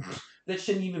that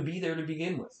shouldn't even be there to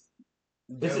begin with.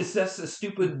 It's that's a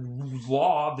stupid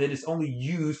law that is only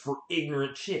used for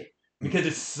ignorant shit because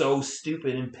it's so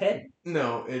stupid and petty.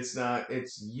 No, it's not.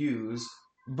 It's used.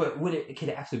 But when it could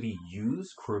actually be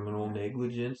used, criminal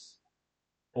negligence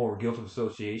or guilt of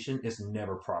association is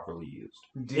never properly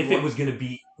used. Do If it what? was going to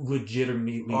be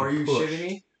legitimately Are you shitting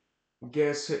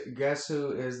pushed. me? Guess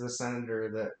who is the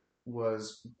senator that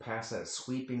was passed that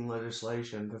sweeping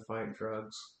legislation to fight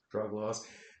drug laws?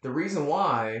 The reason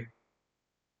why,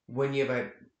 when you have a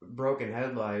broken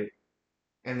headlight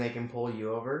and they can pull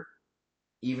you over,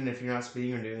 even if you're not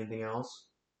speeding or doing anything else.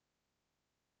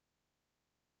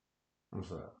 I'm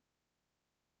sorry.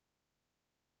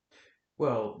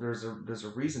 Well, there's a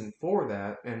reason for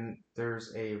that, and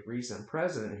there's a recent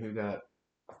president who got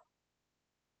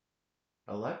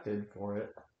elected for it.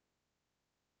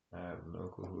 I have no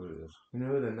clue who it is. You know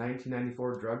who the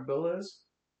 1994 drug bill is?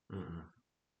 Mm-mm.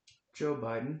 Joe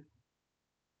Biden.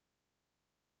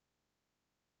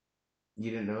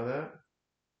 You didn't know that?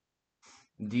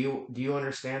 Do you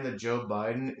understand that Joe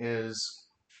Biden is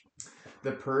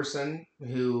the person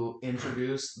who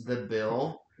introduced the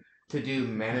bill to do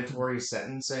mandatory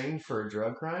sentencing for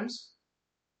drug crimes?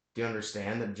 Do you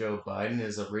understand that Joe Biden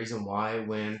is the reason why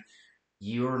when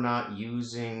you're not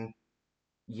using,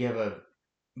 you have a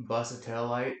busted tail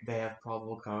light, they have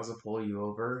probable cause to pull you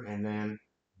over and then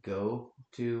go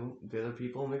to the other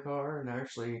people in the car and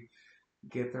actually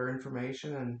get their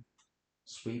information and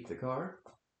sweep the car?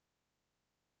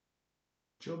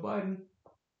 Joe Biden.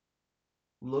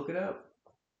 Look it up.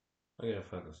 I gotta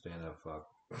fucking stand that fuck.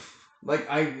 Like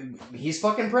he's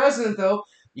fucking president though.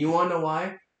 You wanna know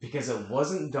why? Because it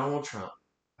wasn't Donald Trump.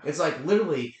 It's like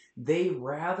literally they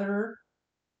rather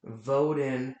vote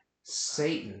in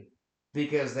Satan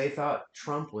because they thought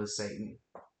Trump was Satan.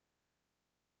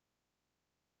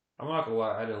 I'm not gonna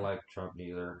lie, I didn't like Trump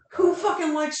either. Who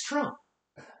fucking likes Trump?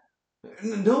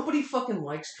 Nobody fucking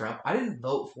likes Trump. I didn't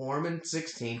vote for him in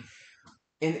 16.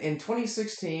 In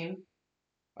 2016,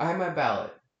 I had my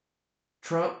ballot.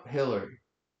 Trump, Hillary.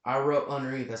 I wrote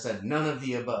underneath, I said none of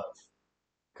the above.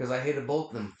 Because I hated both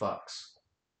of them fucks.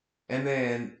 And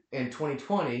then in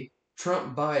 2020,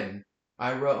 Trump, Biden.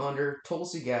 I wrote under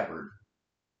Tulsi Gabbard.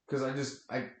 Because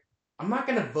I'm not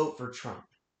going to vote for Trump.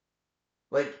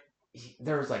 Like,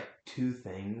 there was like two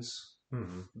things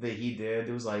that he did.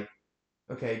 It was like,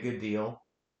 okay, good deal.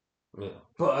 Yeah.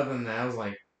 But other than that, I was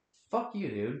like, fuck you,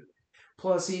 dude.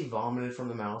 Plus, he vomited from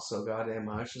the mouth so goddamn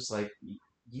much. Just like,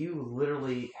 you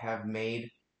literally have made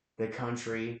the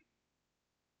country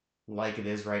like it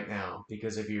is right now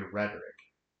because of your rhetoric.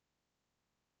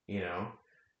 You know?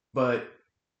 But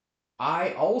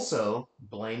I also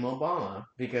blame Obama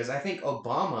because I think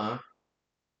Obama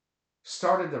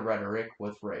started the rhetoric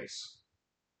with race.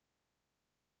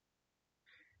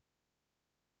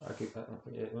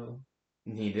 Yeah,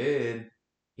 He did.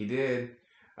 He did.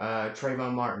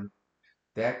 Trayvon Martin.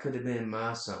 That could have been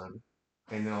my son.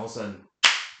 And then all of a sudden,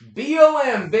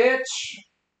 BLM, bitch!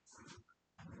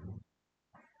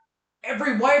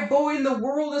 Every white boy in the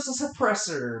world is a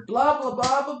suppressor. Blah, blah,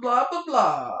 blah, blah, blah, blah,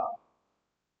 blah.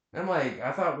 I'm like,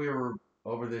 I thought we were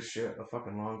over this shit a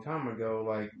fucking long time ago.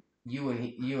 Like, you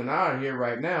and I are here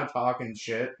right now talking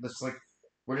shit. That's like,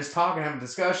 we're just talking, having a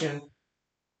discussion.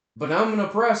 But I'm an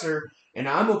oppressor, and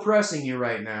I'm oppressing you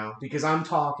right now because I'm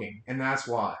talking, and that's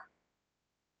why.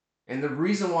 And the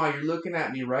reason why you're looking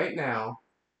at me right now,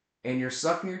 and you're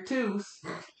sucking your tooth,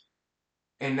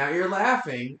 and now you're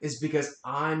laughing, is because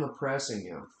I'm oppressing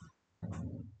you.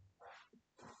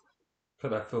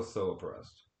 But I feel so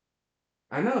oppressed.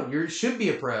 I know, you should be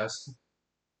oppressed.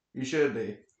 You should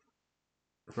be.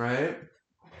 Right?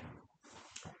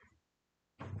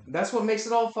 That's what makes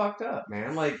it all fucked up,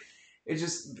 man. Like, it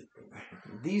just,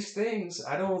 these things,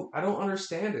 I don't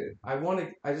understand it. I want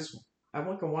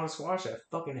to squash it.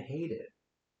 I fucking hate it.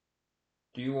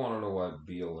 Do you want to know why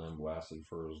BLM lasted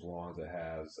for as long as it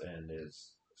has and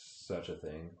is such a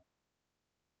thing?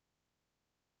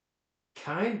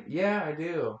 Yeah, I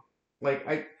do. Like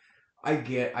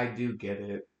I do get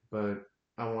it, but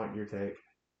I want your take.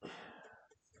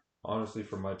 Honestly,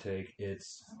 for my take,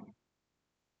 it's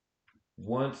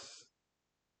once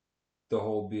the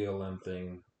whole BLM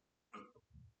thing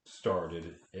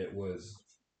started, it was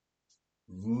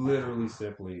literally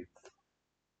simply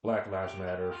Black Lives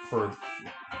Matter for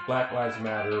Black Lives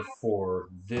Matter for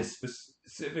this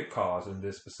specific cause and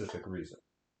this specific reason.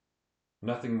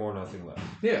 Nothing more, nothing less.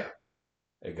 Yeah.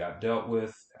 It got dealt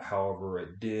with however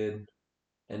it did,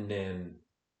 and then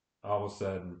all of a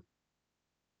sudden,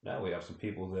 now we have some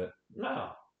people that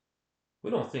no, we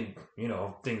don't think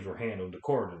things were handled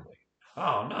accordingly.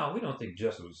 Oh no, we don't think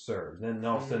justice was served. And then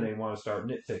all of a sudden they want to start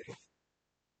nitpicking.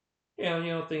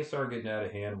 Things started getting out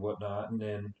of hand and whatnot, and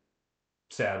then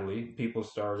sadly, people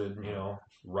started,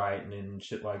 writing and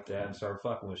shit like that and started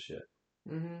fucking with shit.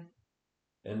 Mm-hmm.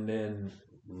 And then,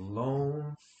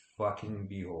 lo fucking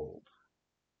behold,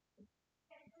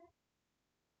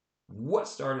 what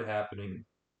started happening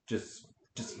just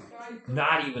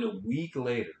not even a week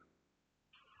later?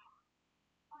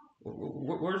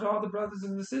 Where's all the brothers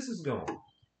and the sisters going?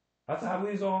 I thought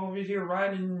we was all over here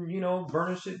riding,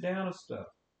 burning shit down and stuff.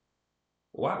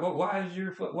 Why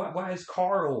is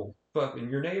Carl fucking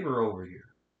your neighbor over here?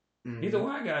 Mm-hmm. He's a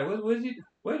white guy. What is he?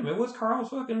 Wait a minute. What's Carl's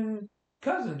fucking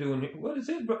cousin doing? What is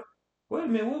his? Wait a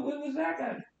minute. What was that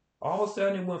guy? All of a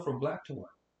sudden, it went from black to white.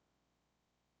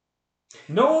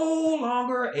 No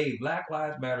longer a Black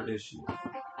Lives Matter issue.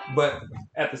 But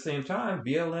at the same time,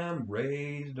 BLM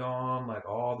raised on like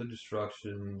all the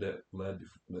destruction that led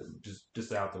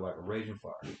just out to like a raging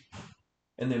fire.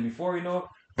 And then before you know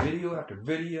it, video after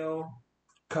video,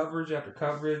 coverage after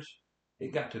coverage,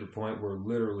 it got to the point where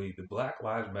literally the Black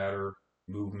Lives Matter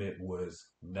movement was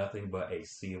nothing but a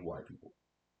sea of white people.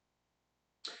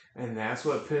 And that's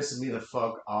what pisses me the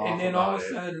fuck off. And then all of a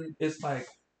sudden, it's like,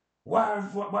 why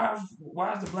is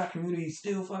the black community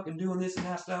still fucking doing this and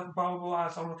that stuff? Blah blah blah.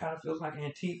 Someone kind of feels like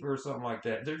Antifa or something like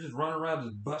that. They're just running around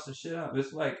just busting shit up.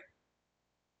 It's like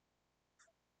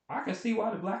I can see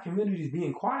why the black community is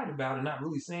being quiet about it, not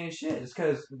really saying shit. It's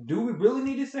because do we really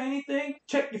need to say anything?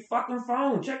 Check your fucking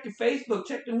phone, check your Facebook,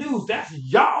 check the news. That's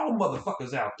y'all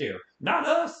motherfuckers out there, not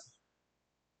us.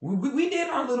 We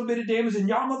did our little bit of damage, and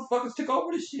y'all motherfuckers took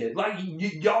over the shit. Like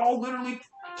y'all literally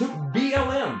took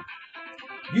BLM.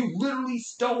 You literally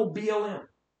stole BLM.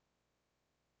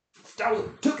 Stole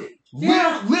it. Took it.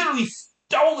 Yeah. Literally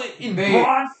stole it in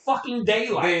broad fucking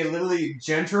daylight. They literally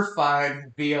gentrified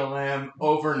BLM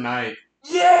overnight.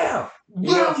 Yeah.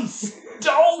 Literally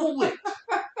stole it.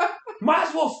 Might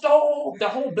as well stole the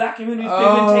whole black community's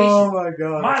pigmentation. Oh my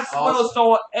god. Might as well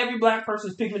stole every black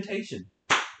person's pigmentation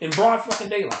in broad fucking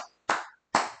daylight.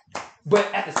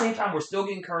 But at the same time, we're still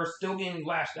getting cursed, still getting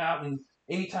lashed out, and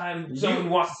anytime someone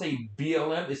wants to say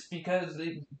BLM, it's because,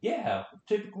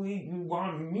 typically you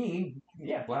want to mean,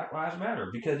 Black Lives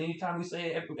Matter. Because anytime we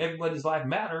say everybody's life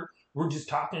matter, we're just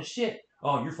talking shit.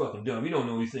 Oh, you're fucking dumb. You don't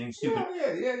know anything, stupid.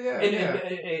 Yeah.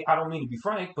 And I don't mean to be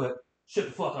frank, but shut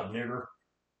the fuck up, nigger.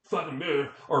 Fucking nigger.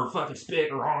 Or fucking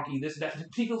spit or honky, this,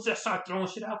 that. People just start throwing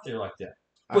shit out there like that.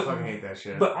 I fucking hate that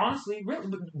shit. But honestly, really,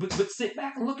 but sit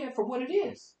back and look at it for what it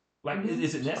is. Like,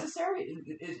 is it necessary?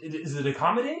 Is it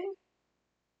accommodating?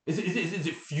 Is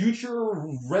it future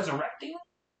resurrecting?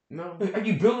 No. Are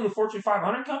you building a Fortune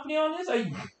 500 company on this?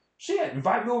 Shit,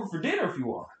 invite me over for dinner if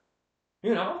you are.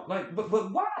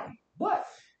 But why? What?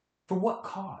 For what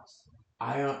cause?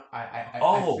 I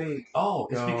think.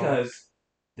 It's because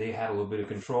they had a little bit of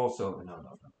control. So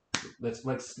no.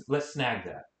 Let's snag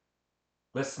that.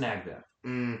 Let's snag that.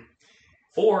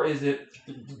 Or is it?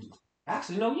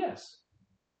 Actually, no. Yes.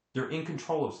 They're in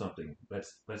control of something.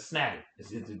 Let's snag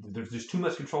it. There's too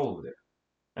much control over there.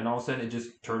 And all of a sudden, it just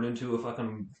turned into a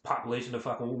fucking population of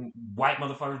fucking white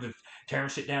motherfuckers just tearing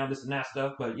shit down, this and that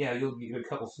stuff. But yeah, you'll get a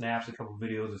couple snaps, a couple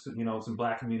videos of, some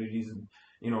black communities and,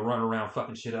 running around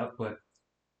fucking shit up. But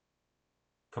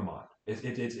come on.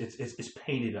 It's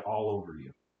painted all over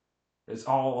you. It's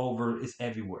all over. It's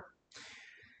everywhere.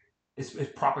 It's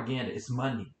propaganda. It's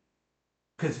money.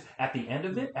 Because at the end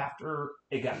of it, after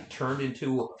it got turned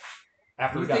into,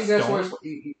 after it got stolen,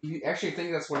 you actually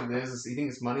think that's what it is? You think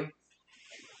it's money?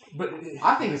 But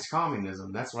I think it's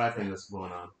communism. That's what I think is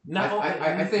going on.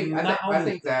 I think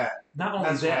that. Not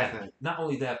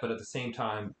only that, but at the same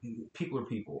time, people are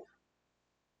people,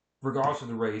 regardless of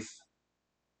the race.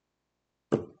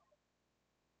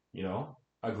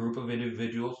 A group of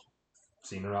individuals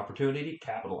seen an opportunity,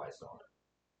 capitalized on it.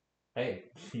 Hey,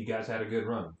 you guys had a good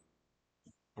run.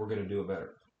 we're going to do it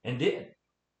better. And did.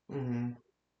 Mm-hmm.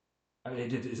 I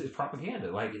mean, it's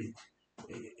propaganda. Like,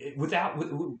 without,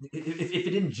 if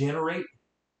it didn't generate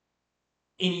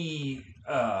any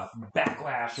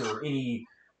backlash or any,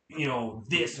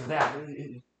 this or that,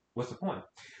 what's the point?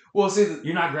 Well, see,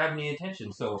 You're not grabbing the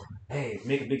attention, so hey,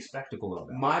 make a big spectacle of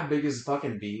that. my biggest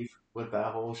fucking beef with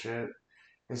that whole shit,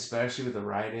 especially with the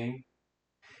writing,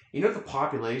 you know what the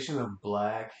population of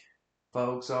black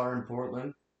folks are in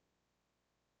Portland?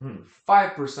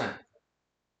 5%.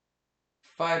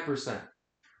 5%.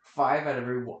 5 out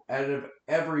of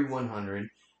every 100.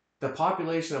 The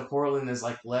population of Portland is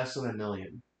like less than 1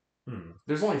 million.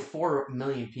 There's only 4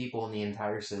 million people in the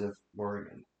entire state of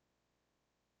Oregon.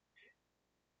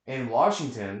 In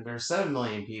Washington, there's 7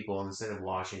 million people in the state of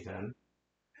Washington.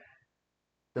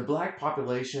 The black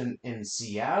population in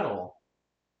Seattle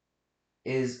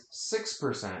is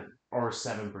 6% or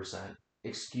 7%.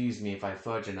 Excuse me if I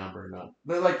fudge a number enough.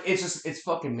 But like it's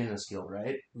fucking minuscule,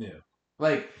 right? Yeah.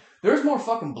 Like there's more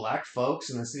fucking black folks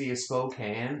in the city of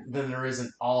Spokane than there is in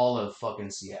all of fucking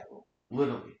Seattle.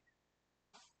 Literally.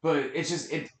 But it's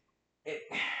just it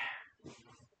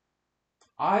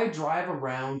I drive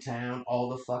around town all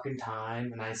the fucking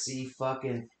time and I see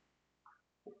fucking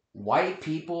white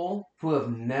people who have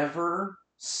never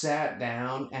sat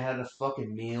down and had a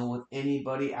fucking meal with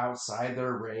anybody outside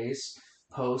their race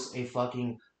post a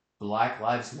fucking Black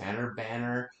Lives Matter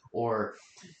banner or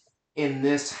in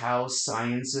this house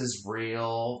science is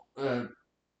real,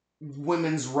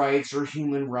 women's rights or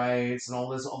human rights and all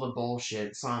the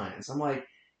bullshit signs. I'm like,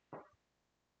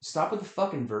 stop with the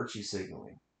fucking virtue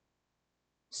signaling.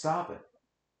 Stop it.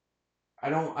 I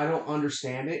don't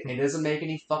understand it. It doesn't make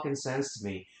any fucking sense to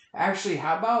me. Actually,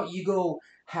 how about you go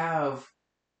have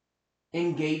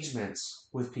engagements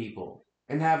with people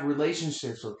and have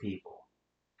relationships with people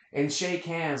and shake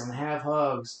hands and have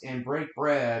hugs and break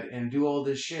bread and do all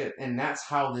this shit, and that's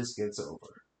how this gets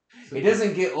over. It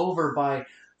doesn't get over by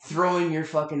throwing your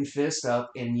fucking fist up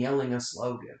and yelling a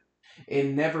slogan. It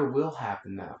never will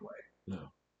happen that way.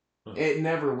 No. It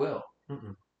never will.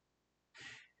 Mm-mm.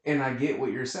 And I get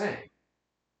what you're saying.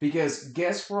 Because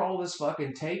guess where all this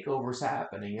fucking takeover's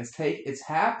happening? It's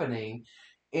happening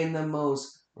in the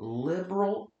most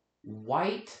liberal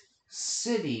white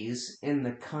cities in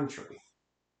the country.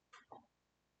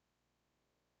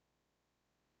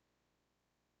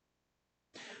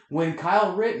 When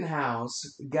Kyle Rittenhouse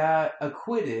got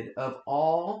acquitted of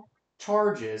all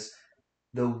charges,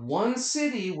 the one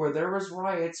city where there was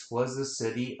riots was the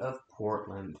city of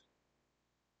Portland.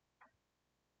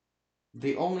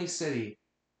 The only city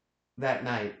that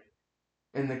night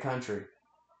in the country.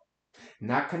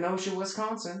 Not Kenosha,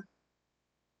 Wisconsin,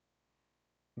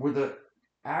 where the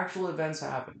actual events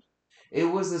happened. It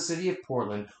was the city of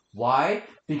Portland. Why?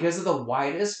 Because of the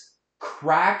whitest,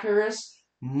 crackerest,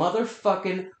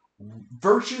 motherfucking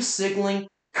virtue signaling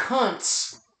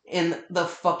cunts in the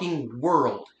fucking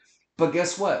world. But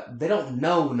guess what? They don't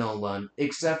know no one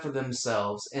except for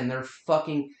themselves and their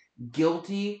fucking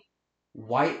guilty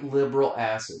white liberal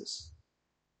asses.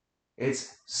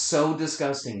 It's so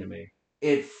disgusting to me.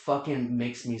 It fucking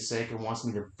makes me sick and wants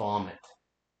me to vomit.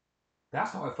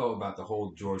 That's how I felt about the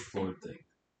whole George Floyd thing.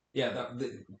 Yeah,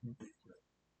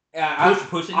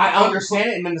 I understand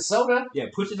it in Minnesota. Yeah,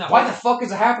 pushing that. Why the fuck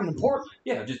is it happening in Portland?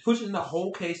 Yeah, just pushing the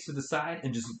whole case to the side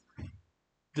and just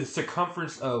the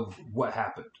circumference of what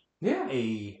happened. Yeah.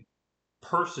 A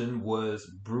person was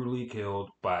brutally killed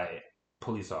by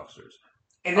police officers.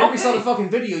 And every saw the fucking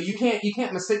video. You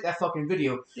can't mistake that fucking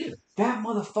video. Yeah. That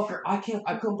motherfucker, I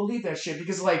couldn't believe that shit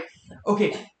because like,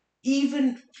 okay,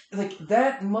 even like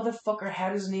that motherfucker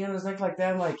had his knee on his neck like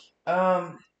that. Like,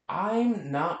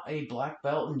 I'm not a black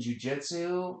belt in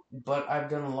jiu-jitsu, but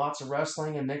I've done lots of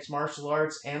wrestling and mixed martial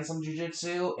arts and some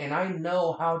jiu-jitsu, and I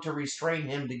know how to restrain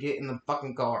him to get in the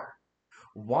fucking car.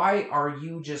 Why are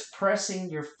you just pressing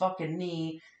your fucking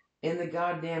knee in the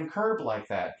goddamn curb like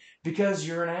that? Because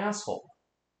you're an asshole.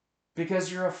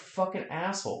 Because you're a fucking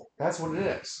asshole. That's what it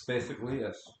is. Basically,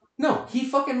 yes. No, he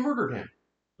fucking murdered him.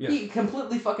 Yeah. He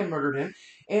completely fucking murdered him.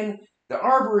 And the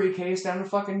Arbery case down in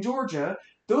fucking Georgia,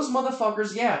 those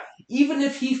motherfuckers, yeah, even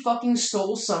if he fucking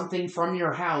stole something from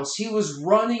your house, he was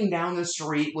running down the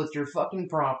street with your fucking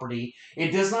property.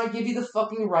 It does not give you the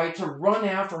fucking right to run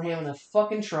after him in a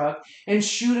fucking truck and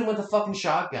shoot him with a fucking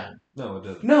shotgun. No, it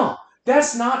doesn't. No.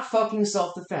 That's not fucking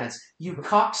self-defense. You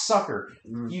cocksucker.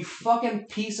 You fucking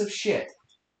piece of shit.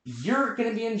 You're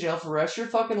gonna be in jail for the rest of your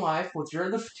fucking life with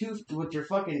your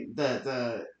fucking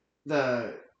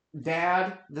the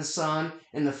dad, the son,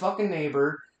 and the fucking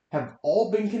neighbor have all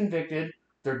been convicted.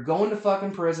 They're going to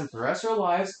fucking prison for the rest of their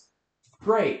lives.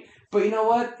 Great. But you know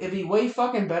what? It'd be way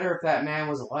fucking better if that man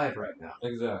was alive right now.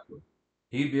 Exactly.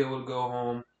 He'd be able to go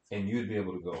home, and you'd be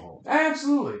able to go home.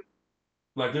 Absolutely.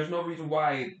 Like, there's no reason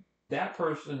why that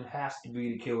person has to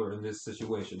be the killer in this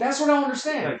situation. That's what I don't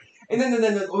understand. Like, And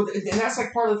that's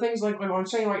like part of the things like what I'm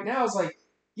saying right now is like,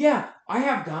 yeah, I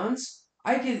have guns.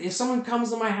 I could, if someone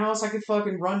comes to my house, I could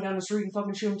fucking run down the street and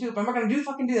fucking shoot them too. But I'm not gonna do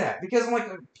that because I'm like,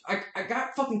 I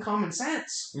got fucking common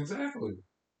sense. exactly.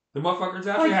 The motherfucker's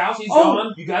at Like, your house. He's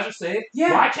gone. You guys are safe.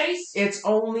 Yeah. Why chase? It's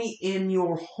only in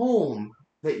your home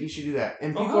that you should do that.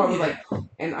 And people are like,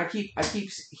 and I keep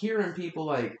hearing people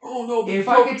like, oh no, if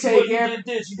I could take you did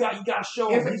this, you got to show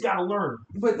him. He's got to learn.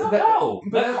 But how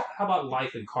about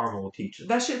life and karma will teach him?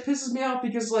 That shit pisses me off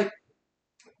because like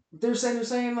they're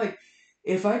saying like,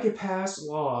 if I could pass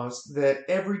laws that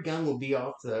every gun would be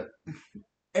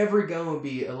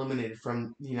eliminated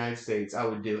from the United States, I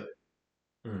would do it.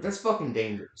 That's fucking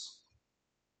dangerous.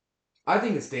 I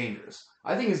think it's dangerous.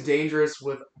 I think it's dangerous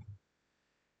with.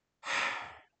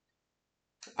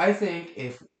 I think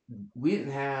if we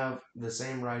didn't have the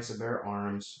same rights to bear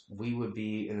arms, we would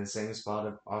be in the same spot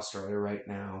of Australia right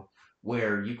now,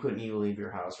 where you couldn't even leave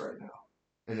your house right now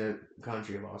in the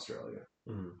country of Australia.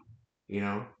 Mm-hmm. You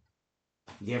know,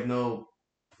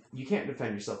 you can't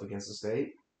defend yourself against the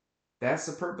state. That's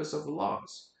the purpose of the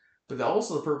laws. But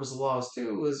also the purpose of the laws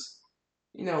too was,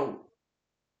 you know,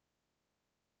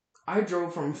 I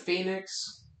drove from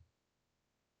Phoenix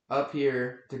up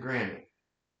here to Granite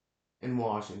in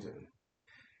Washington.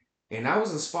 And I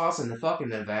was in spots in the fucking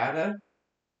Nevada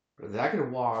that I could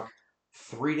walk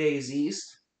 3 days east,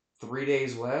 3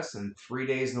 days west, and 3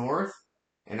 days north,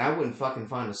 and I wouldn't fucking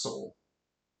find a soul.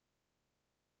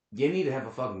 You need to have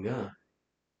a fucking gun.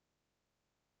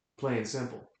 Plain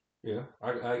simple. Yeah.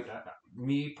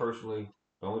 Me personally,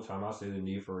 the only time I see the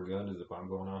need for a gun is if I'm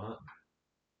going on hunting.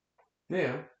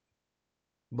 Yeah.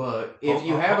 But if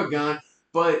you have a gun,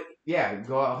 but yeah,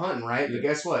 go out hunting, right? Yeah. But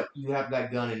guess what? You have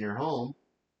that gun in your home,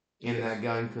 and that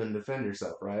gun couldn't defend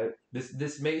yourself, right?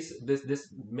 This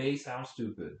may sound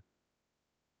stupid,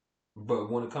 but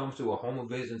when it comes to a home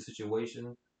invasion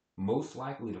situation, most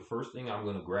likely the first thing I'm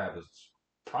going to grab is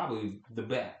probably the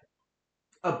bat.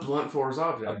 A blunt force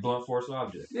object. A blunt force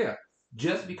object. Yeah.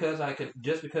 Just because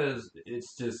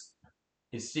it's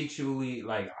instinctually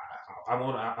like I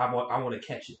want to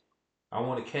catch it. I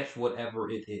want to catch whatever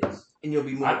it is. And you'll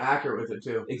be more accurate with it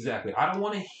too. Exactly. I don't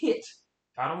want to hit.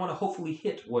 I don't want to hopefully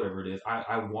hit whatever it is.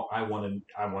 I want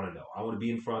to know. I want to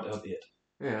be in front of it.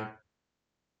 Yeah.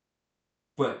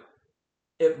 But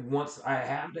once I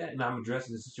have that and I'm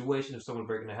addressing the situation, if someone's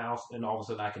breaking the house and all of a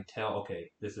sudden I can tell, okay,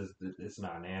 it's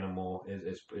not an animal.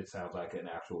 It sounds like an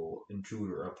actual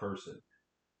intruder, a person.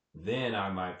 Then I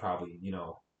might probably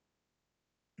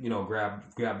grab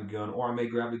the gun, or I may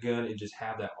grab the gun and just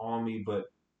have that on me, but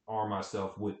arm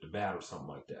myself with the bat or something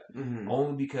like that. Mm-hmm.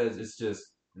 Only because it's just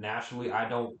naturally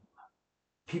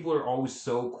people are always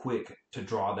so quick to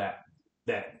draw that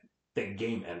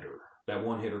game ender, that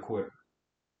one hitter quitter.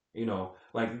 You know,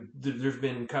 like there's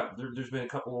been a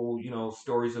couple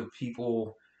stories of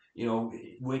people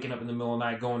waking up in the middle of the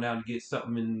night, going down to get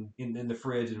something in the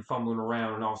fridge and fumbling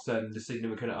around, and all of a sudden the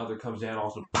significant other comes down,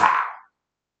 also pow.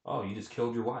 Oh, you just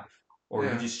killed your wife, or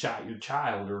you just shot your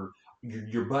child, or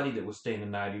your buddy that was staying the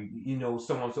night,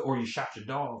 someone, or you shot your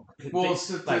dog. Well,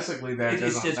 statistically, that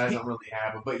doesn't really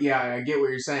happen. But yeah, I get what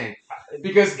you're saying.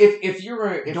 Because if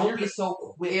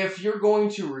you're going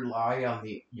to rely on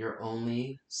your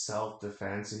only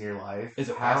self-defense in your life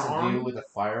has to do with a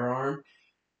firearm,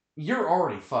 you're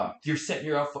already fucked. You're setting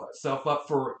yourself up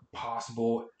for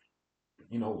possible,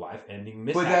 life-ending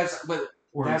mishaps. That's what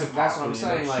I'm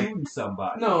saying. Like shooting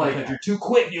somebody. No, like because you're too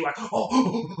quick. You're like,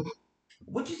 oh,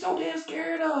 what you so damn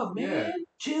scared of, man? Yeah.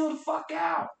 Chill the fuck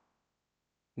out.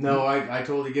 No, I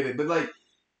totally get it, but like,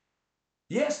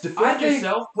 yes, defend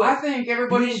yourself. But I think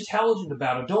everybody's intelligent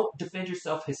about it. Don't defend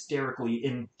yourself hysterically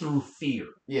and through fear.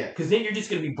 Yeah, because then you're just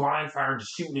gonna be blind firing,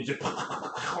 just shooting and just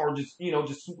or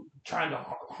just trying to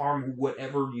harm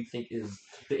whatever you think is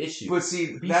the issue. But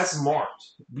see, that's smart.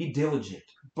 Be diligent.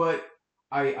 But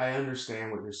I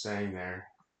understand what you're saying there.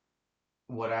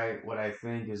 What I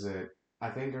think is that I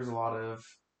think there's a lot of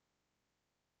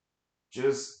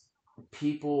just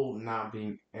people not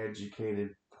being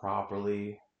educated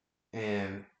properly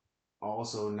and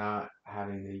also not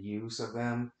having the use of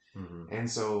them. Mm-hmm. And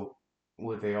so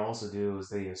what they also do is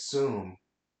they assume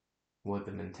what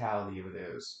the mentality of it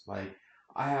is. Like,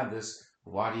 I have this,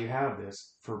 why do you have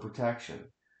this? For protection.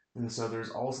 And so there's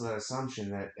also that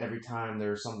assumption that every time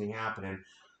there's something happening,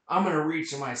 I'm going to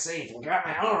reach in my safe and grab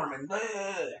my arm and,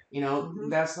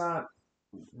 that's not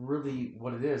really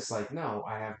what it is. Like, no,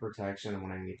 I have protection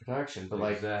when I need protection. But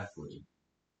like, Exactly.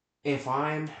 if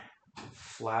I'm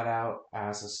flat out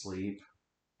ass asleep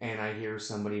and I hear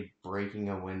somebody breaking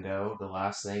a window, the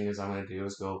last thing is I'm gonna do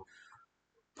is go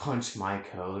punch my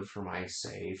code for my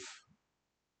safe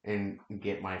and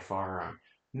get my firearm.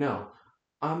 No,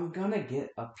 I'm gonna get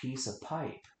a piece of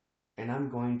pipe and I'm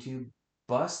going to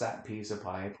bust that piece of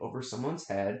pipe over someone's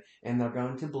head and they're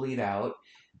going to bleed out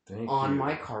Thank on you.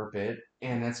 my carpet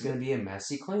and that's going to be a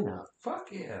messy cleanup. Fuck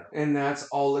yeah. And that's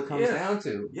all it comes Yes. down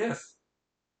to. Yes.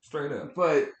 Straight up.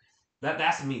 But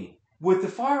That's me. with the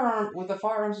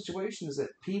firearm situation is that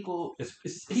people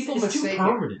people It's too mistake it.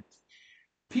 permanent.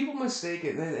 People mistake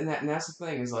it, and that's the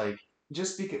thing is like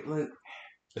just because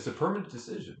It's a permanent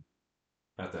decision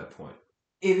at that point.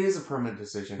 it is a permanent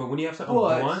decision, But when you have something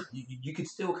but blunt, you can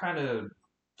still kind of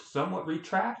somewhat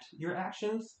retract your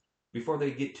actions before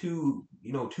they get too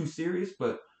serious.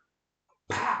 But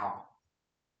pow,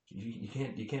 you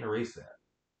can't erase that.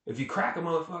 If you crack a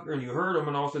motherfucker and you hurt them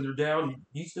and all of a sudden they're down,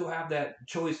 you still have that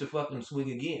choice to fucking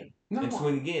swing again no, and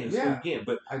swing again and swing yeah, again.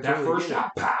 But I that totally first get it.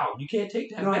 shot, pow, you can't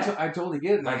take that No, back. I totally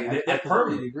get it, and Like I that's completely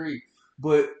permanent. agree.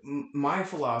 But my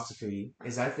philosophy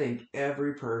is I think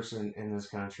every person in this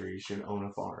country should own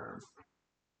a firearm.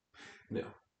 Yeah,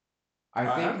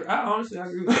 I think I honestly I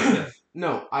agree with that. Yes,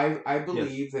 no, I yes,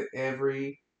 believe that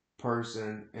every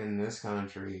person in this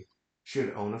country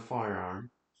should own a firearm.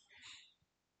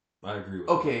 I agree with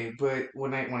that. Okay, but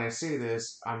when I say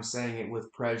this, I'm saying it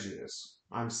with prejudice.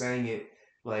 I'm saying it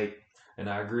like And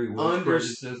I agree with under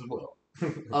prejudice as well.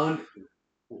 un,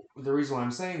 the reason why I'm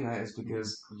saying that is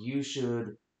because you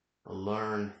should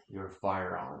learn your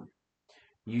firearm.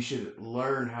 You should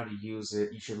learn how to use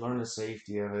it. You should learn the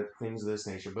safety of it, things of this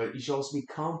nature. But you should also be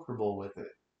comfortable with it.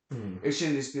 Mm. It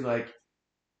shouldn't just be like,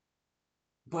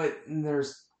 but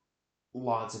there's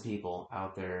lots of people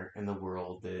out there in the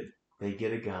world that they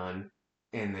get a gun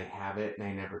and they have it and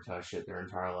they never touch it their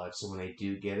entire life. So when they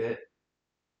do get it,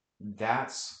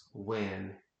 that's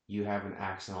when you have an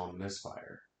accidental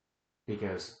misfire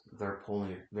because they're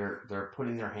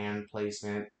putting their hand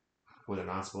placement where they're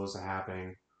not supposed to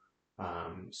happen,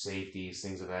 safeties,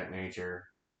 things of that nature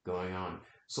going on.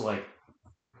 So like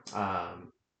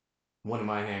um, one of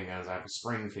my handguns, I have a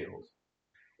Springfield,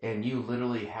 and you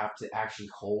literally have to actually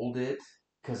hold it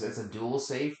because it's a dual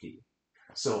safety.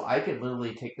 So I could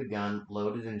literally take the gun,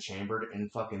 load it and chambered, and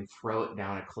fucking throw it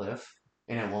down a cliff,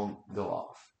 and it won't go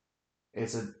off.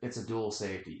 It's a dual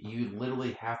safety. You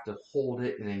literally have to hold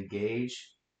it and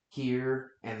engage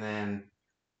here, and then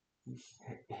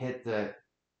hit the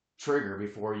trigger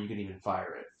before you can even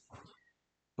fire it.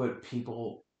 But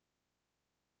people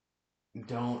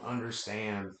don't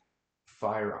understand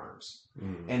firearms,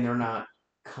 Mm. and they're not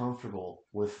comfortable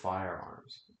with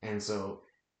firearms, and so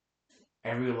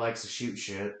everybody likes to shoot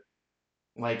shit.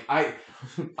 Like I've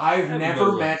Everybody never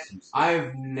loves met to see stuff.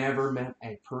 I've never met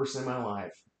a person in my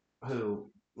life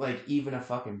who like even a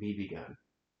fucking BB gun.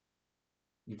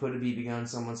 You put a BB gun in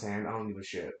someone's hand, I don't give a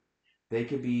shit. They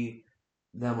could be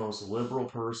the most liberal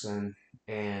person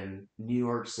in New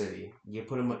York City. You give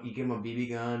them a BB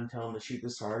gun, tell them to shoot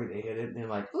this target, they hit it, and they're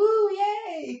like, "Ooh,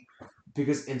 yay!"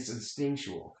 Because it's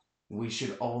instinctual. We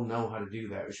should all know how to do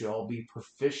that. We should all be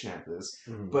proficient at this.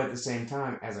 Mm. But at the same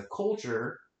time, as a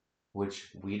culture, which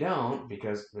we don't,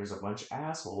 because there's a bunch of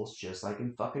assholes, just like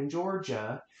in fucking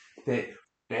Georgia, that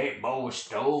boy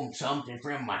stole something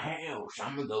from my house.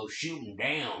 I'm gonna go shoot him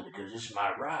down because it's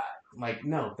my right. Like,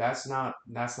 no, that's not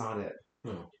it.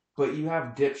 Mm. But you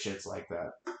have dipshits like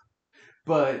that.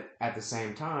 But at the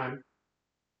same time,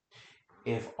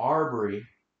 if Arbery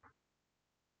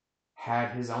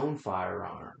had his own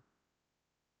firearm,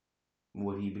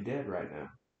 would he be dead right now?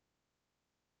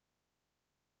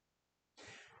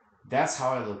 That's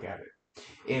how I look at it.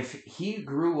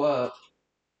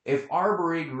 If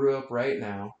Arbery grew up right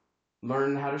now,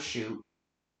 learning how to shoot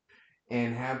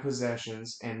and have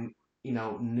possessions and,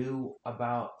 knew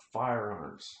about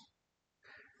firearms,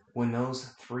 when those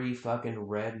three fucking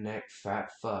redneck fat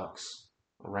fucks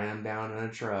ran him down in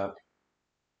a truck,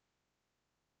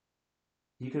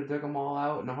 he could have took them all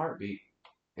out in a heartbeat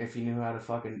if he knew how to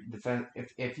fucking defend.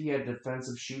 If he had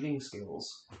defensive shooting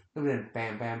skills, it would have been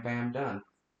bam, bam, bam, done.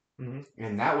 Mm-hmm.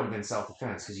 And that would have been self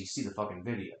defense because you see the fucking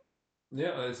video.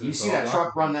 Yeah, You it's see all that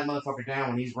truck run documented. that motherfucker down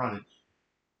when he's running.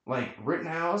 Like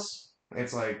Rittenhouse,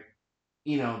 it's like,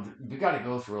 we got to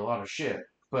go through a lot of shit.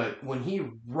 But when he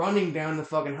running down the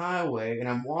fucking highway and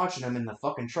I'm watching him and the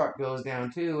fucking truck goes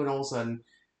down too, and all of a sudden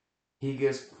he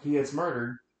gets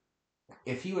murdered.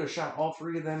 If he would have shot all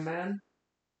three of them men,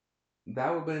 that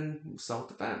would have been self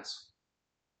defense.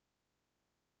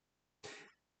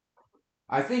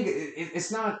 I think it's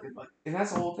not, and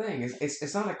that's the whole thing.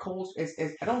 It's not a culture.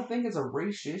 I don't think it's a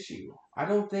race issue. I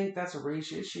don't think that's a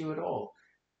race issue at all.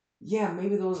 Yeah,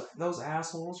 maybe those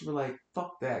assholes were like,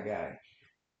 fuck that guy,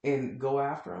 and go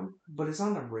after him. But it's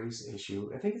not a race issue.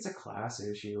 I think it's a class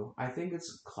issue. I think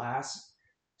it's class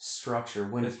structure.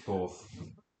 When It's both.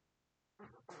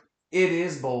 it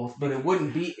is both, but it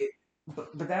wouldn't be. But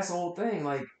that's the whole thing.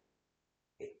 Like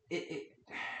it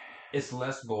It's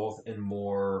less both and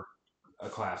more a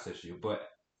class issue. But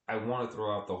I want to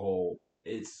throw out the whole.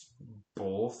 It's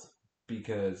both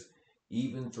because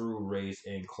even through race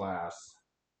and class,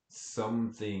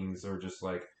 some things are just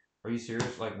like, are you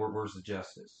serious? Like, where's the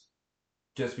justice?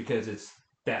 Just because it's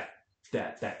that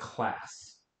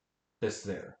class that's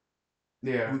there.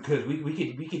 yeah. Because we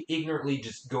could ignorantly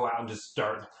just go out and just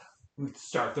start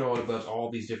throwing a bunch all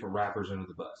these different rappers under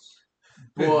the bus.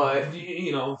 But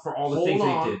For all the hold things they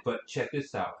on. did. But check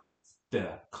this out: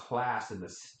 the class and the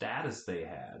status they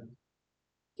had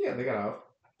Yeah, they got off.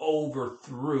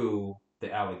 overthrew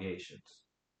the allegations.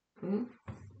 Mm-hmm.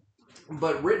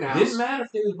 But Rittenhouse Didn't matter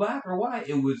if they was black or white.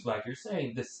 It was like you're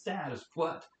saying the status.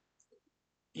 But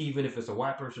even if it's a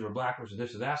white person or a black person,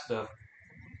 this or that stuff,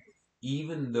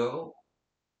 even though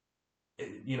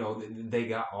they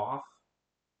got off,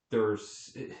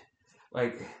 there's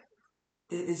like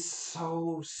it is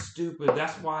so stupid.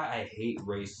 That's why I hate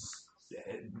race,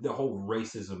 the whole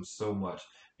racism so much,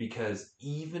 because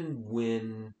even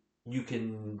when you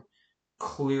can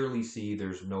clearly see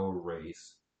there's no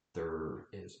race, there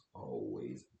is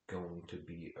always going to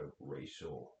be a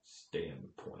racial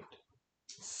standpoint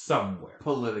somewhere.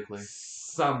 politically.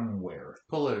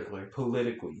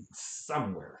 Politically,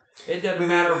 somewhere. It doesn't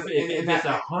matter if it's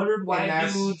 100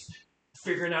 white dudes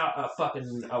figuring out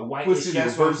a white issue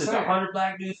versus 100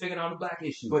 black dudes figuring out a black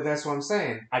issue. But that's what I'm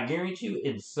saying. I guarantee you,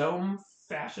 in some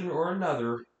fashion or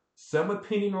another, some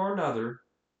opinion or another,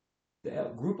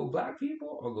 that group of black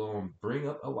people are going to bring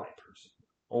up a white person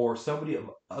or somebody of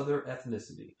other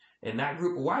ethnicity. And that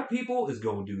group of white people is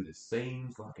going to do the same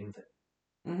fucking thing.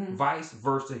 Mm-hmm. Vice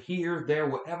versa, here, there,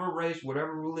 whatever race,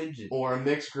 whatever religion. Or a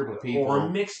mixed group of people. Or a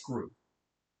mixed group.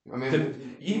 I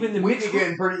mean, we've been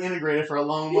getting pretty integrated for a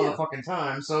long motherfucking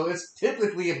time, so it's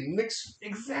typically a mixed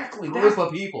group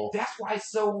of people. That's why it's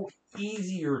so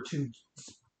easier to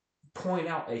point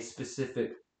out a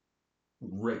specific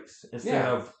race instead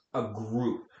of a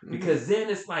group, because then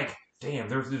it's like, damn,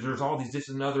 there's all these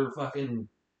different other fucking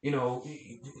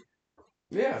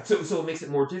Yeah. So it makes it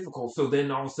more difficult. So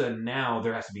then all of a sudden now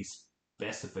there has to be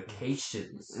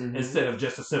specifications instead of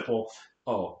just a simple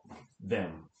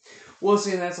them. Well,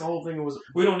 see, that's the whole thing.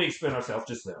 We don't need to spend ourselves,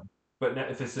 just them. But now,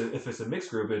 if it's a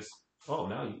mixed group, it's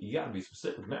now you got to be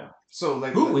specific now. So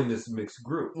like who in this mixed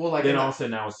group? Well, like then all of a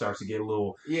sudden now it starts to get a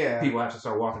little. Yeah. People have to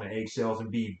start walking on eggshells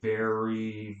and be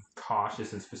very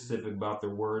cautious and specific about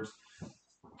their words.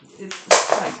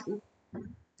 It's like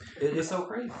it's so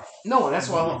crazy. No, that's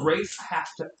why race has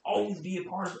to always be a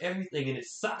part of everything, and it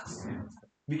sucks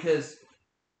because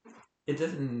it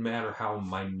doesn't matter how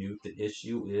minute the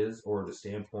issue is or the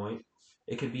standpoint.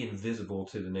 It can be invisible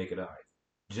to the naked eye.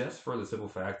 Just for the simple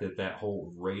fact that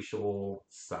whole racial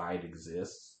side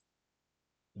exists,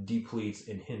 depletes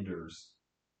and hinders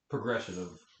progression of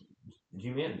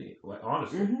humanity. Like,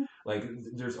 honestly, like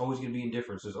there's always going to be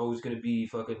indifference. There's always going to be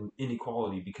fucking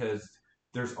inequality because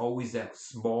there's always that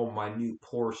small, minute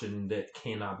portion that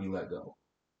cannot be let go,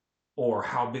 or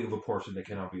how big of a portion that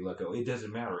cannot be let go. It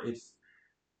doesn't matter. It's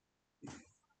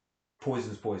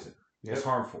poison's poison. Yep. It's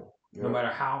harmful. Yep. No matter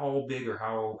how big or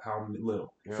how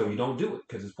little. Yep. So you don't do it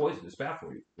because it's poison. It's bad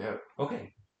for you. Yeah.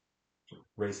 Okay.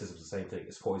 Racism is the same thing.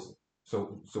 It's poison.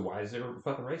 So why is there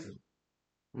fucking racism?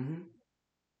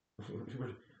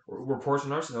 We're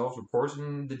poisoning ourselves. We're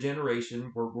poisoning the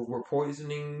generation. We're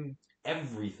poisoning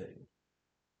everything.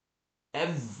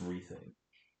 Everything.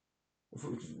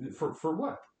 For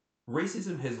what?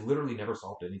 Racism has literally never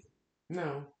solved anything.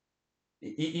 No.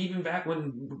 Even back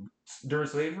during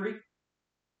slavery,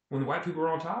 when the white people were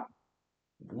on top,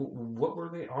 what were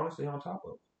they honestly on top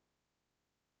of?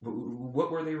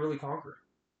 What were they really conquering?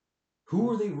 Who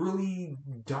were they really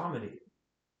dominating?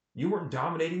 You weren't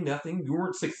dominating nothing. You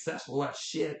weren't successful at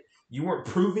shit. You weren't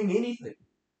proving anything.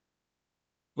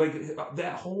 Like,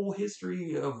 that whole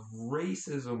history of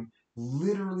racism,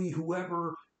 literally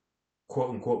whoever,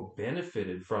 quote unquote,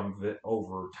 benefited from it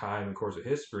over time and course of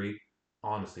history,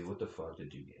 honestly, what the fuck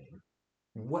did you gain?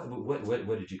 What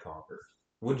did you conquer?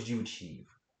 What did you achieve?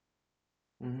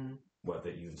 What,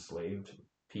 that you enslaved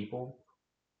people?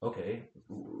 Okay,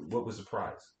 what was the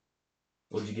prize?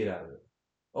 What did you get out of it?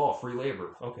 Oh, free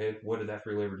labor. Okay, what did that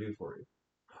free labor do for you?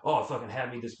 Oh, fucking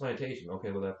have me this plantation.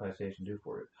 Okay, what did that plantation do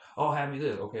for it? Oh, have me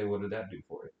this. Okay, what did that do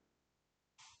for it?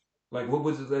 Like, what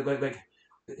was it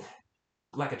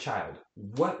like a child?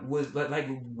 What was like?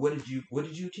 What did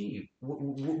you achieve?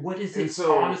 What is And it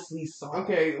so, honestly solve?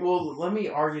 okay, well, let me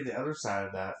argue the other side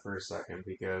of that for a second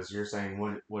because you're saying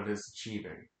what is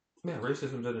achieving. Man,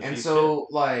 racism doesn't And achieve shit. so,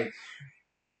 like,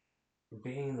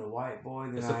 being the white boy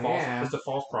that I It's am, a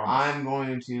false promise. I'm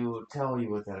going to tell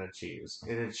you what that achieves.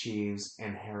 It achieves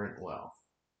inherent wealth.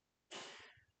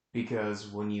 Because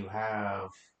when you have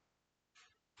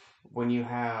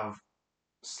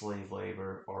slave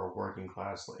labor or working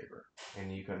class labor,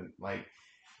 and you can, like,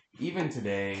 even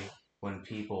today when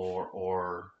people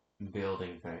are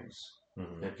building things,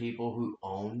 Mm-hmm. the people who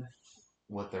own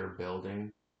what they're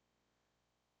building,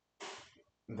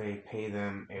 they pay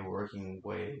them a working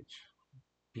wage.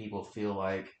 People feel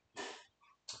like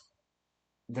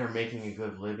they're making a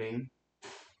good living,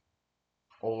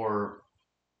 or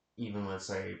even, let's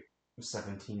say,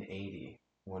 1780,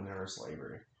 when there was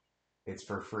slavery, it's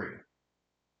for free.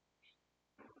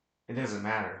 It doesn't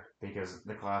matter because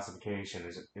the classification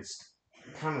is, it's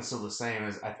kind of still the same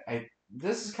as I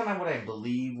this is kind of what I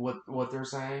believe what they're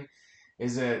saying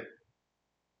is that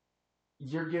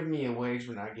you're giving me a wage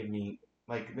but not giving me,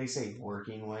 like, they say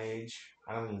working wage.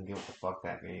 I don't even get what the fuck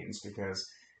that means because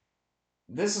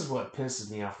this is what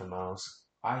pisses me off the most.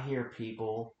 I hear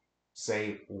people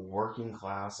say working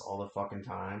class all the fucking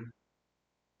time,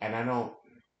 and I don't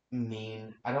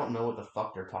know what the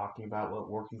fuck they're talking about, what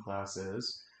working class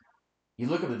is. You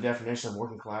look at the definition of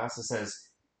working class, it says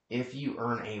if you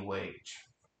earn a wage.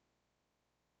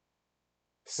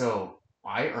 So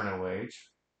I earn a wage,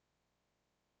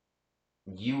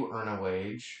 you earn a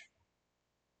wage,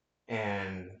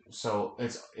 and so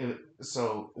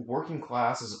working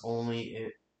class is only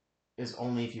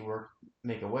if you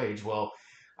make a wage. Well,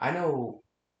 I know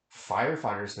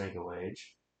firefighters make a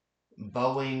wage.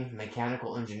 Boeing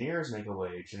mechanical engineers make a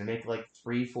wage, and they make like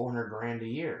 300-400 grand a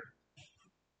year.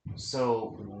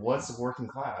 So what's the working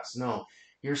class? No,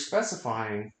 you're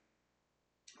specifying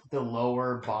the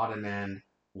lower bottom end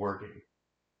working,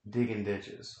 digging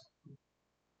ditches.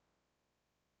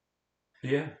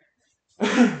 Yeah.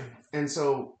 And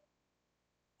so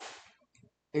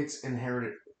it's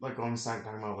inherited, like what I'm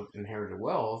talking about with inherited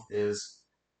wealth, is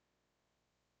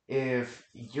if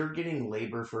you're getting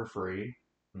labor for free,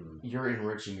 Hmm. you're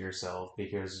enriching yourself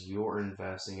because you're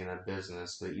investing in a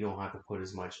business that you don't have to put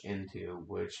as much into,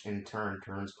 which in turn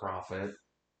turns profit.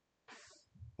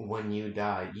 When you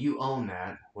die, you own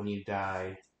that. When you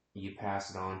die, you pass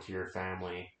it on to your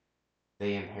family.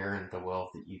 They inherit the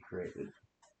wealth that you created.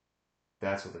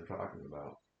 That's what they're talking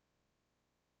about.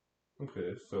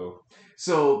 Okay, so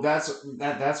So that's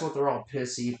what they're all hmm.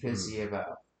 pissy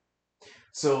about.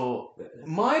 So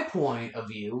my point of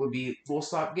view would be, we'll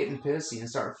stop getting pissy and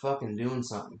start fucking doing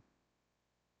something.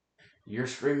 You're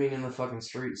screaming in the fucking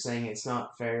street saying it's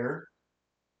not fair.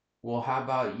 Well, how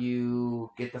about you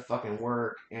get the fucking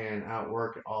work and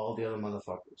outwork all the other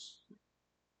motherfuckers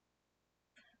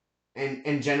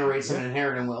and generate some Yeah.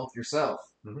 inherent wealth yourself?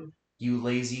 Mm-hmm. You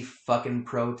lazy fucking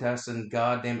protesting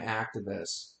goddamn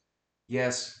activists.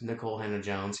 Yes, Nicole Hannah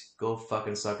Jones, go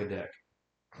fucking suck a dick.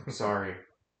 Sorry,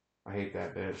 I hate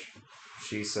that bitch.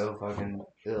 She's so fucking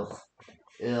ugh,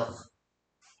 ugh.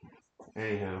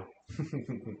 Anyhow,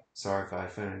 sorry if I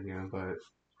offended you, but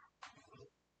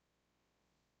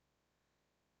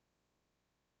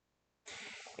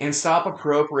and stop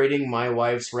appropriating my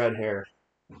wife's red hair,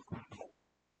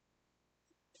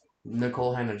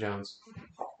 Nicole Hannah Jones.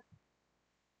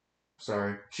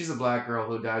 Sorry, she's a black girl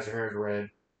who dyes her hair red,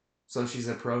 so she's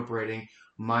appropriating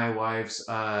my wife's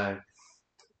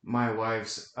my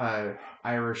wife's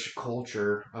Irish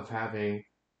culture of having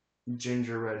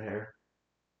ginger red hair.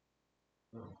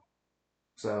 Oh.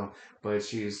 So, but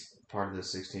she's part of the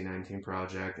 1619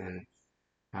 project, and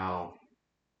how,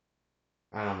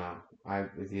 I don't know.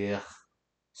 Yeah,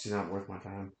 she's not worth my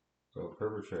time. So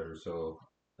perpetrator. So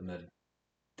an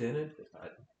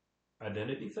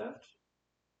identity theft.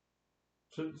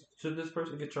 Should this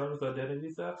person get charged with identity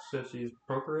theft since she's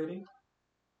procreating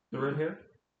the red hair?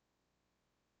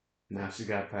 Now she's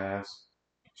got to pass.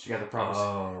 She got the proper.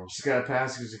 Oh, She's got to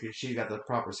pass because she got the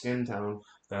proper skin tone.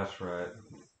 that's right.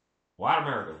 White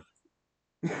America.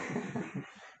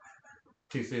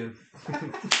 Too soon.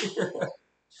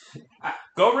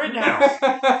 Go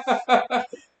Rittenhouse.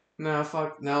 No,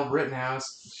 fuck. No, Rittenhouse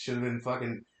should have been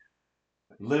fucking.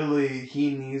 Literally,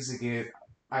 he needs to get.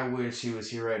 I wish he was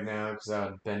here right now because I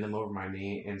would bend him over my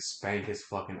knee and spank his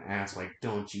fucking ass. Like,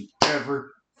 don't you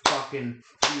ever fucking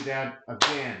do that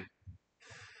again.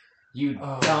 You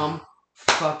Oh. dumb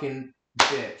fucking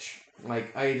bitch.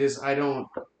 Like I don't.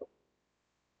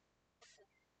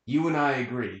 You and I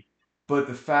agree, but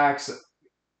the facts.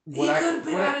 He could have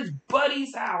been at his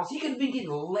buddy's house. He could have been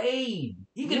getting laid.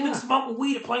 He could have been smoking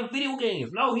weed and playing video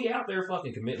games. No, he out there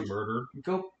fucking committing murder.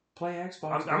 Go play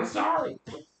Xbox. I'm sorry.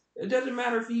 It doesn't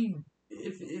matter if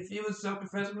it was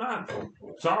self-defense or not.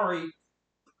 Sorry,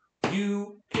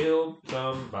 you killed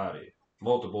somebody,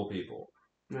 multiple people.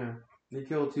 Yeah, they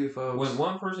killed 2 folks. When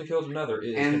one person kills another,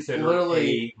 it is considered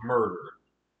a murder.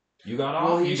 You got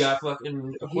off. You got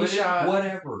fucking acquitted.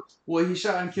 Whatever. Well, he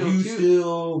shot and killed you 2. You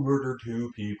still murdered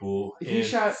 2 people. He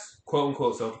shot quote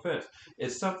unquote self-defense.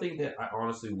 It's something that I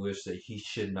honestly wish that he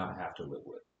should not have to live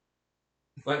with.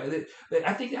 Like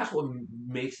I think that's what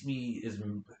makes me is.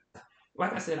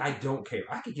 Like I said, I don't care.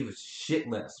 I could give a shit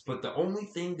less, but the only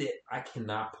thing that I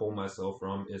cannot pull myself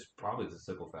from is probably the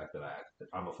simple fact that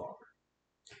I'm a father.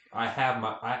 I have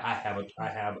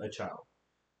a child.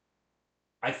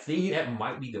 I think that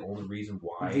might be the only reason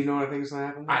why. Do you know what I think is gonna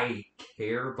happen? I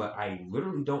care, but I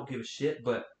literally don't give a shit.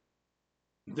 But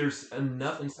there's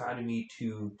enough inside of me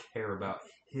to care about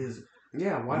his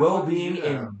well-being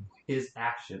and his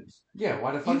actions. Yeah,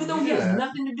 why the fuck? Even though he has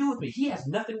nothing to do with me, he has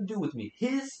nothing to do with me.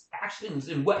 His actions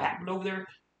and what happened over there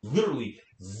literally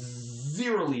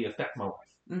zeroly affect my life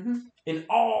in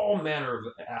all manner of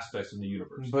aspects in the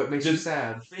universe. But it makes you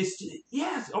sad.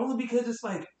 Yes, only because it's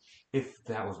like if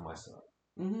that was my son.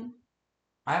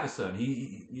 I have a son.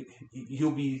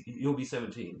 He'll be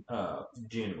 17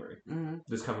 January.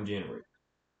 This coming January.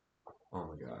 Oh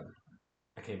my god.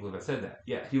 I can't believe I said that.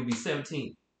 Yeah, he'll be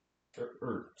 17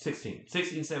 or 16.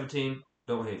 16, 17.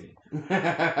 Don't hate me.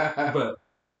 But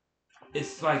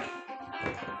it's like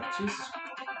Jesus.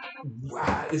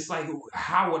 It's like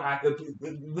how would I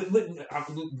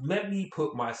let me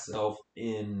put myself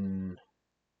in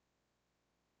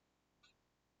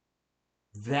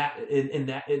that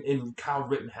in Kyle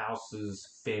Rittenhouse's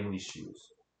family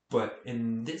shoes, but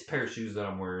in this pair of shoes that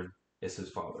I'm wearing, it's his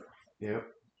father. Yep.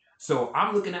 So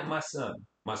I'm looking at my son.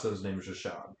 My son's name is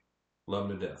Rashad.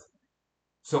 Love him to death.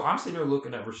 So I'm sitting there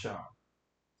looking at Rashad.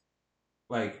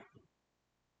 Like,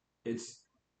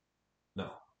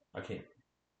 no, I can't.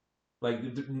 Like,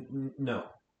 no.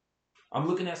 I'm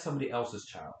looking at somebody else's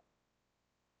child.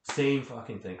 Same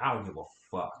fucking thing. I don't give a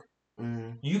fuck.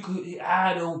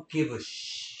 I don't give a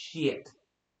shit.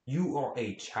 You are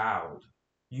a child.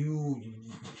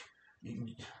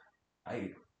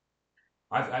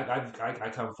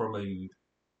 I come from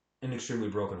an extremely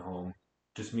broken home.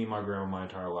 Just me and my grandma my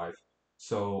entire life.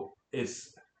 So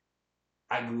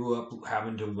I grew up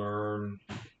having to learn,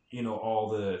 all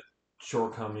the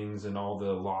shortcomings and all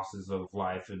the losses of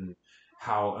life and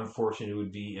how unfortunate it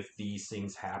would be if these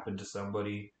things happened to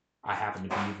somebody. I happen to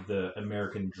be the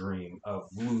American dream of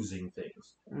losing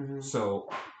things. So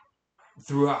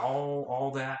throughout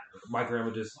all that, my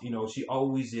grandma just, she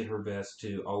always did her best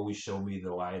to always show me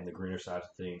the light and the greener side of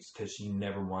things because she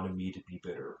never wanted me to be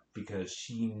bitter because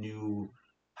she knew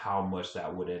how much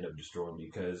that would end up destroying me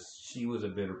because she was a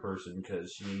bitter person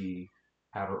because she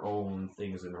had her own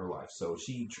things in her life. So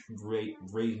she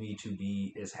raised me to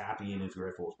be as happy and as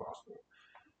grateful as possible.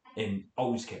 And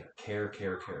always care.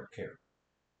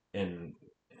 And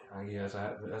I guess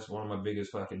that's one of my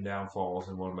biggest fucking downfalls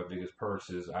and one of my biggest perks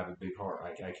is I have a big heart.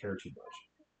 I care too much.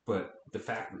 But the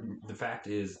fact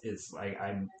is, it's like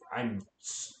I'm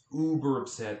uber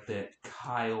upset that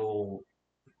Kyle.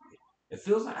 It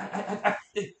feels like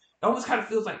it almost kind of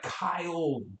feels like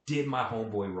Kyle did my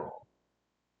homeboy wrong.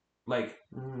 Like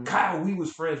Kyle, we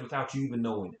was friends without you even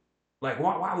knowing it. Like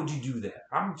why would you do that?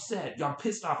 I'm upset. I'm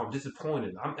pissed off. I'm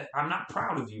disappointed. I'm not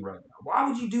proud of you right now. Why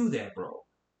would you do that, bro?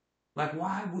 Like,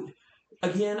 why would...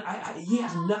 Again, he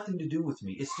has nothing to do with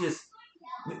me. It's just...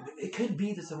 It could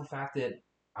be the simple fact that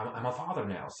I'm a father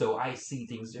now, so I see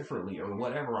things differently, or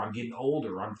whatever. I'm getting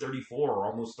older. I'm 34, or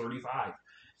almost 35.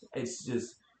 It's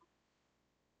just...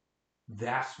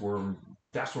 That's where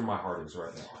my heart is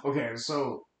right now. Okay,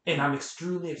 so... And I'm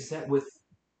extremely upset with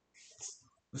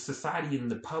society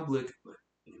and the public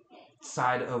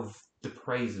side of the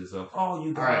praises of, oh,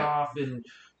 you got off and...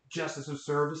 justice of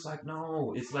service. Like,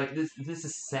 no, it's like this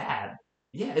is sad.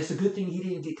 Yeah, it's a good thing he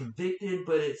didn't get convicted,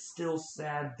 but it's still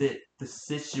sad that the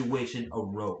situation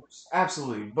arose.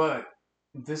 Absolutely, but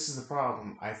this is the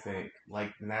problem, I think.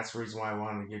 Like, and that's the reason why I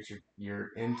wanted to get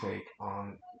your intake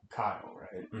on Kyle,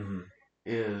 right?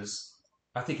 Is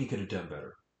I think he could have done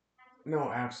better.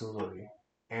 No, absolutely.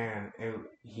 And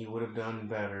he would have done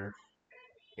better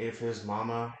if his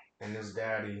mama and his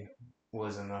daddy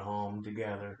was in the home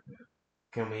together.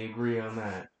 Can we agree on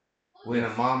that? When a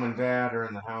mom and dad are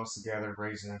in the house together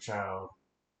raising a child,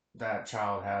 that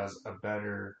child has a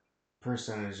better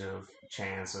percentage of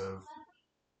chance of,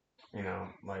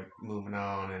 like moving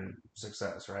on and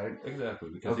success, right? Exactly,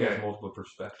 because he has Okay. multiple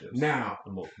perspectives. Now,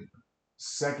 Multiple.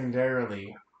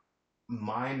 secondarily,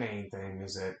 my main thing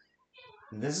is that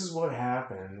this is what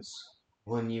happens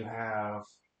when you have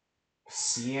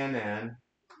CNN,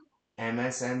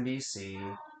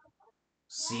 MSNBC,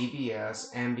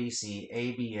 CBS, NBC,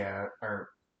 ABS, or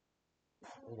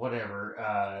whatever,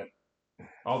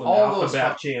 All the all those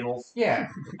alphabet channels. yeah,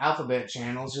 alphabet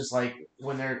channels, just like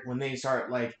when they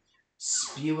start like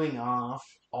spewing off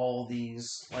all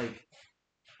these, like,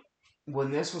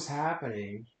 when this was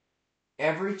happening,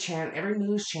 every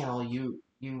news channel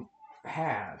you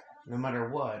had, no matter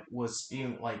what, was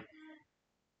spewing like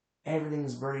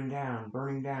everything's burning down,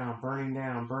 burning down, burning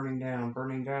down, burning down,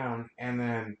 burning down, and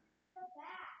then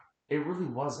it really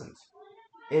wasn't.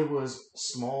 It was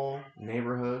small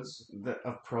neighborhoods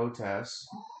of protests,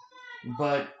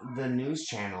 but the news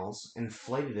channels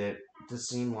inflated it to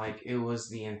seem like it was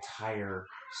the entire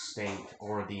state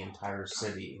or the entire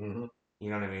city. Mm-hmm. You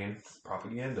know what I mean?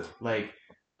 Propaganda. Like,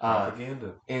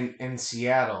 Propaganda. in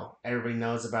Seattle, everybody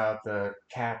knows about the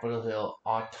Capitol Hill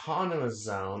Autonomous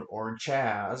Zone, or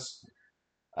CHAZ.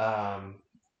 Um,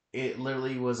 it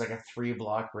literally was like a 3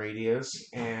 block radius,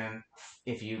 and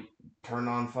if you turn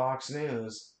on Fox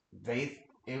News,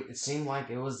 it seemed like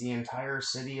it was the entire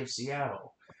city of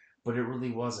Seattle, but it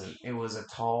really wasn't. It was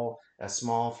a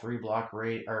small 3 block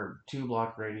or 2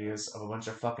 block radius of a bunch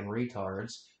of fucking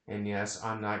retards. And yes,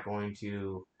 I'm not going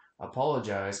to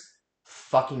apologize,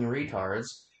 fucking retards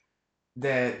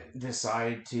that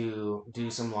decide to do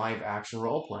some live action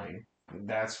role playing.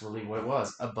 That's really what it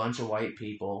was. A bunch of white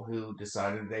people who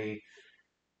decided they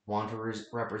want to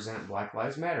represent Black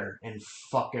Lives Matter and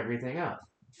fuck everything up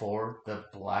for the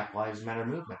Black Lives Matter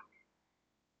movement.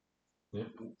 Yeah.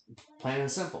 Plain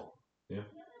and simple. Yeah.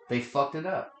 They fucked it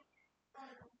up.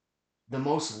 The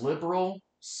most liberal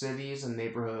cities and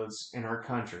neighborhoods in our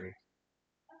country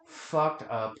fucked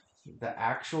up the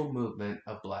actual movement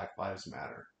of Black Lives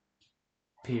Matter.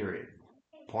 Period.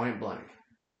 Point blank.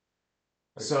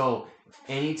 So,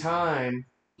 anytime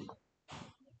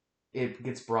it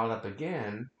gets brought up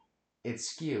again, it's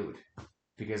skewed.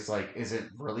 Because, like, is it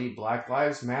really Black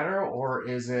Lives Matter, or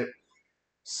is it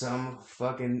some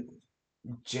fucking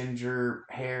ginger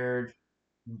haired,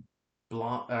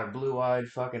 blue eyed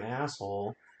fucking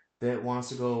asshole that wants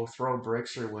to go throw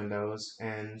bricks through windows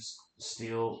and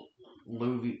steal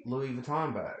Louis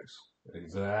Vuitton bags?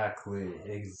 Exactly.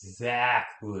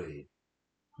 Exactly.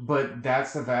 But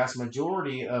that's the vast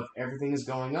majority of everything that's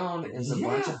going on, is a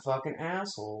bunch Yeah. of fucking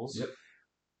assholes Yep.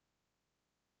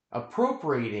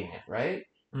 appropriating it, right?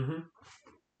 Mm-hmm.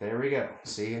 There we go.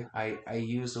 See, I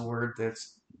used a word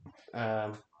that's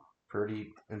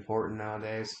pretty important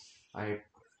nowadays.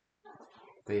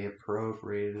 They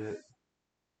appropriated it.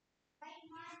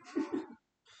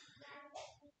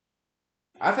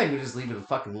 I think we just leave it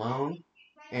fucking alone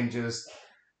and just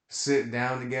sit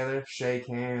down together, shake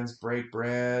hands, break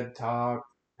bread, talk,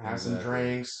 have some Exactly.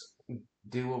 drinks,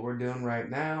 do what we're doing right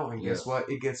now, and guess Yes. what?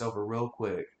 It gets over real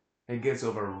quick. It gets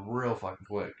over real fucking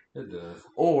quick. It does.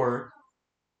 Or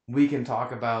we can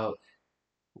talk about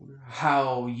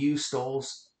how you stole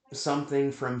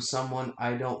something from someone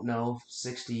I don't know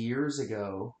 60 years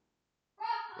ago,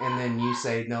 and then you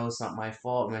say, no, it's not my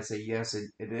fault, and I say, yes,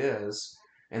 it is,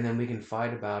 and then we can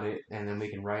fight about it, and then we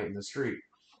can riot in the street.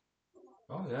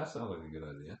 Oh, yeah, that sounds like a good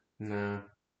idea. No,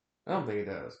 I don't think it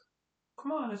does.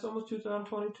 Come on, it's almost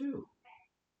 2022.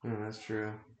 No, that's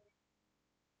true.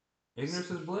 Ignorance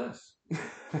is bliss.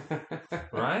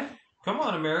 Right? Come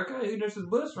on, America. Ignorance is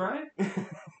bliss, right?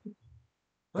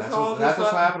 That's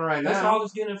what's happening right Let's now. all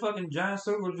just get in a fucking giant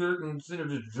circle jerk and sit there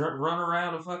just run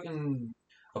around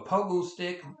a pogo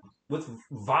stick with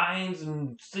vines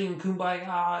and sing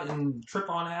kumbaya and trip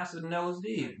on acid and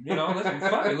LSD.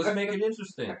 Fuck it. Let's make it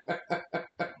interesting.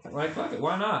 Like, fuck it.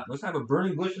 Why not? Let's have a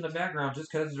burning bush in the background just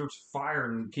because there's fire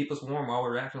and keep us warm while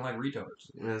we're acting like retards.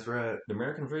 That's right. The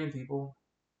American dream, people.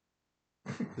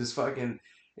 Just fucking,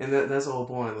 and that's the whole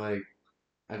point. Like,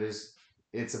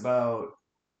 it's about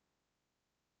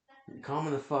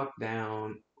calming the fuck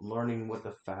down, learning what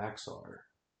the facts are,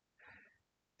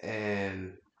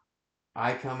 and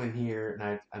I come in here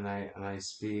and I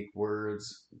speak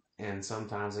words, and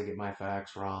sometimes I get my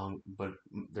facts wrong, but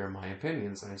they're my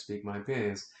opinions, and I speak my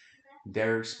opinions.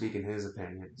 Derek's speaking his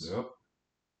opinions. Yep.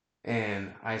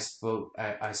 And I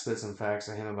spit some facts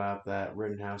to him about that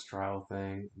Rittenhouse trial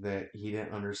thing that he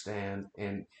didn't understand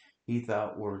and he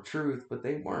thought were truth, but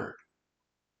they weren't.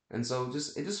 And so it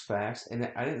just facts.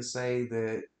 And I didn't say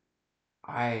that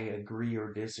I agree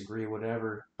or disagree,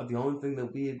 whatever. The only thing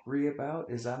that we agree about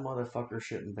is that motherfucker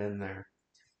shouldn't have been there.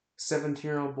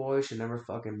 17-year-old boy should never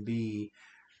fucking be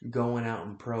going out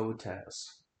and protest.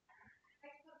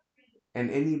 And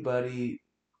anybody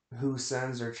who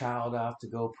sends their child off to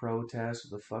go protest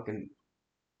with a fucking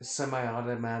semi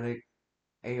automatic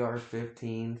AR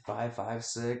 15,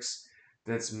 5.56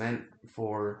 that's meant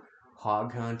for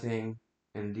hog hunting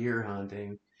and deer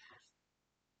hunting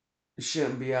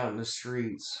shouldn't be out in the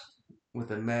streets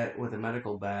with a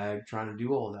medical bag trying to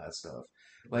do all that stuff.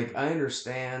 Like I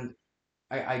understand,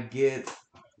 I get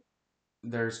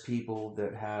there's people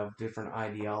that have different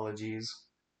ideologies,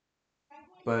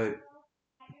 but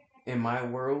in my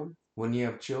world, when you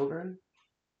have children,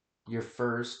 your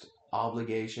first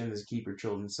obligation is keep your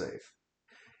children safe.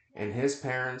 And his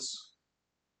parents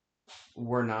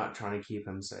were not trying to keep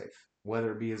him safe.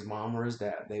 Whether it be his mom or his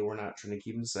dad, they were not trying to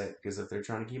keep him safe because if they're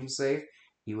trying to keep him safe,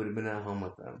 he would have been at home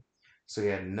with them. So he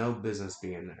had no business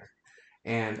being there.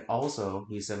 And also,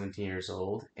 he's 17 years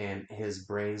old and his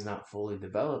brain's not fully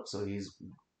developed, so he's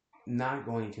not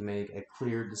going to make a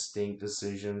clear, distinct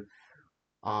decision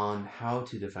on how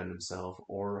to defend himself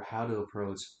or how to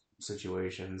approach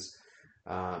situations,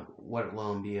 what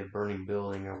alone be a burning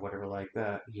building or whatever like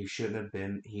that. He shouldn't have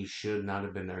been. He should not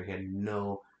have been there. He had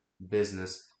no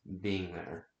business being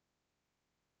there.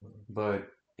 But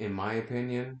in my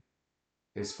opinion,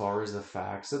 as far as the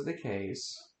facts of the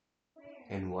case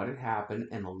and what had happened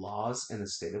and the laws in the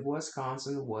state of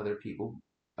Wisconsin, whether people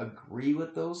agree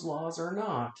with those laws or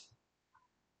not,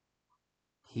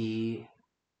 he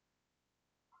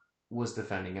was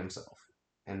defending himself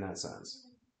in that sense.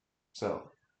 So,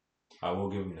 I will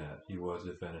give him that. He was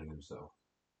defending himself.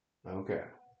 okay.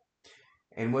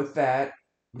 And with that,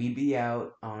 we be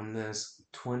out on this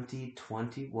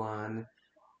 2021.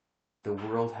 The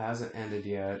world hasn't ended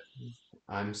yet.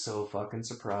 I'm so fucking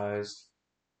surprised.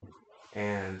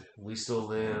 And we still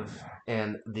live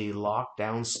in the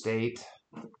lockdown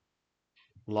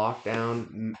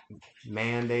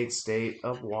mandate state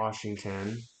of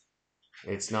Washington.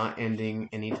 It's not ending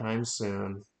anytime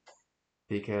soon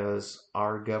because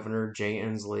our governor, Jay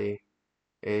Inslee,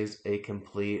 is a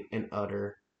complete and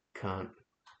utter cunt.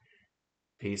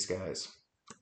 Peace, guys.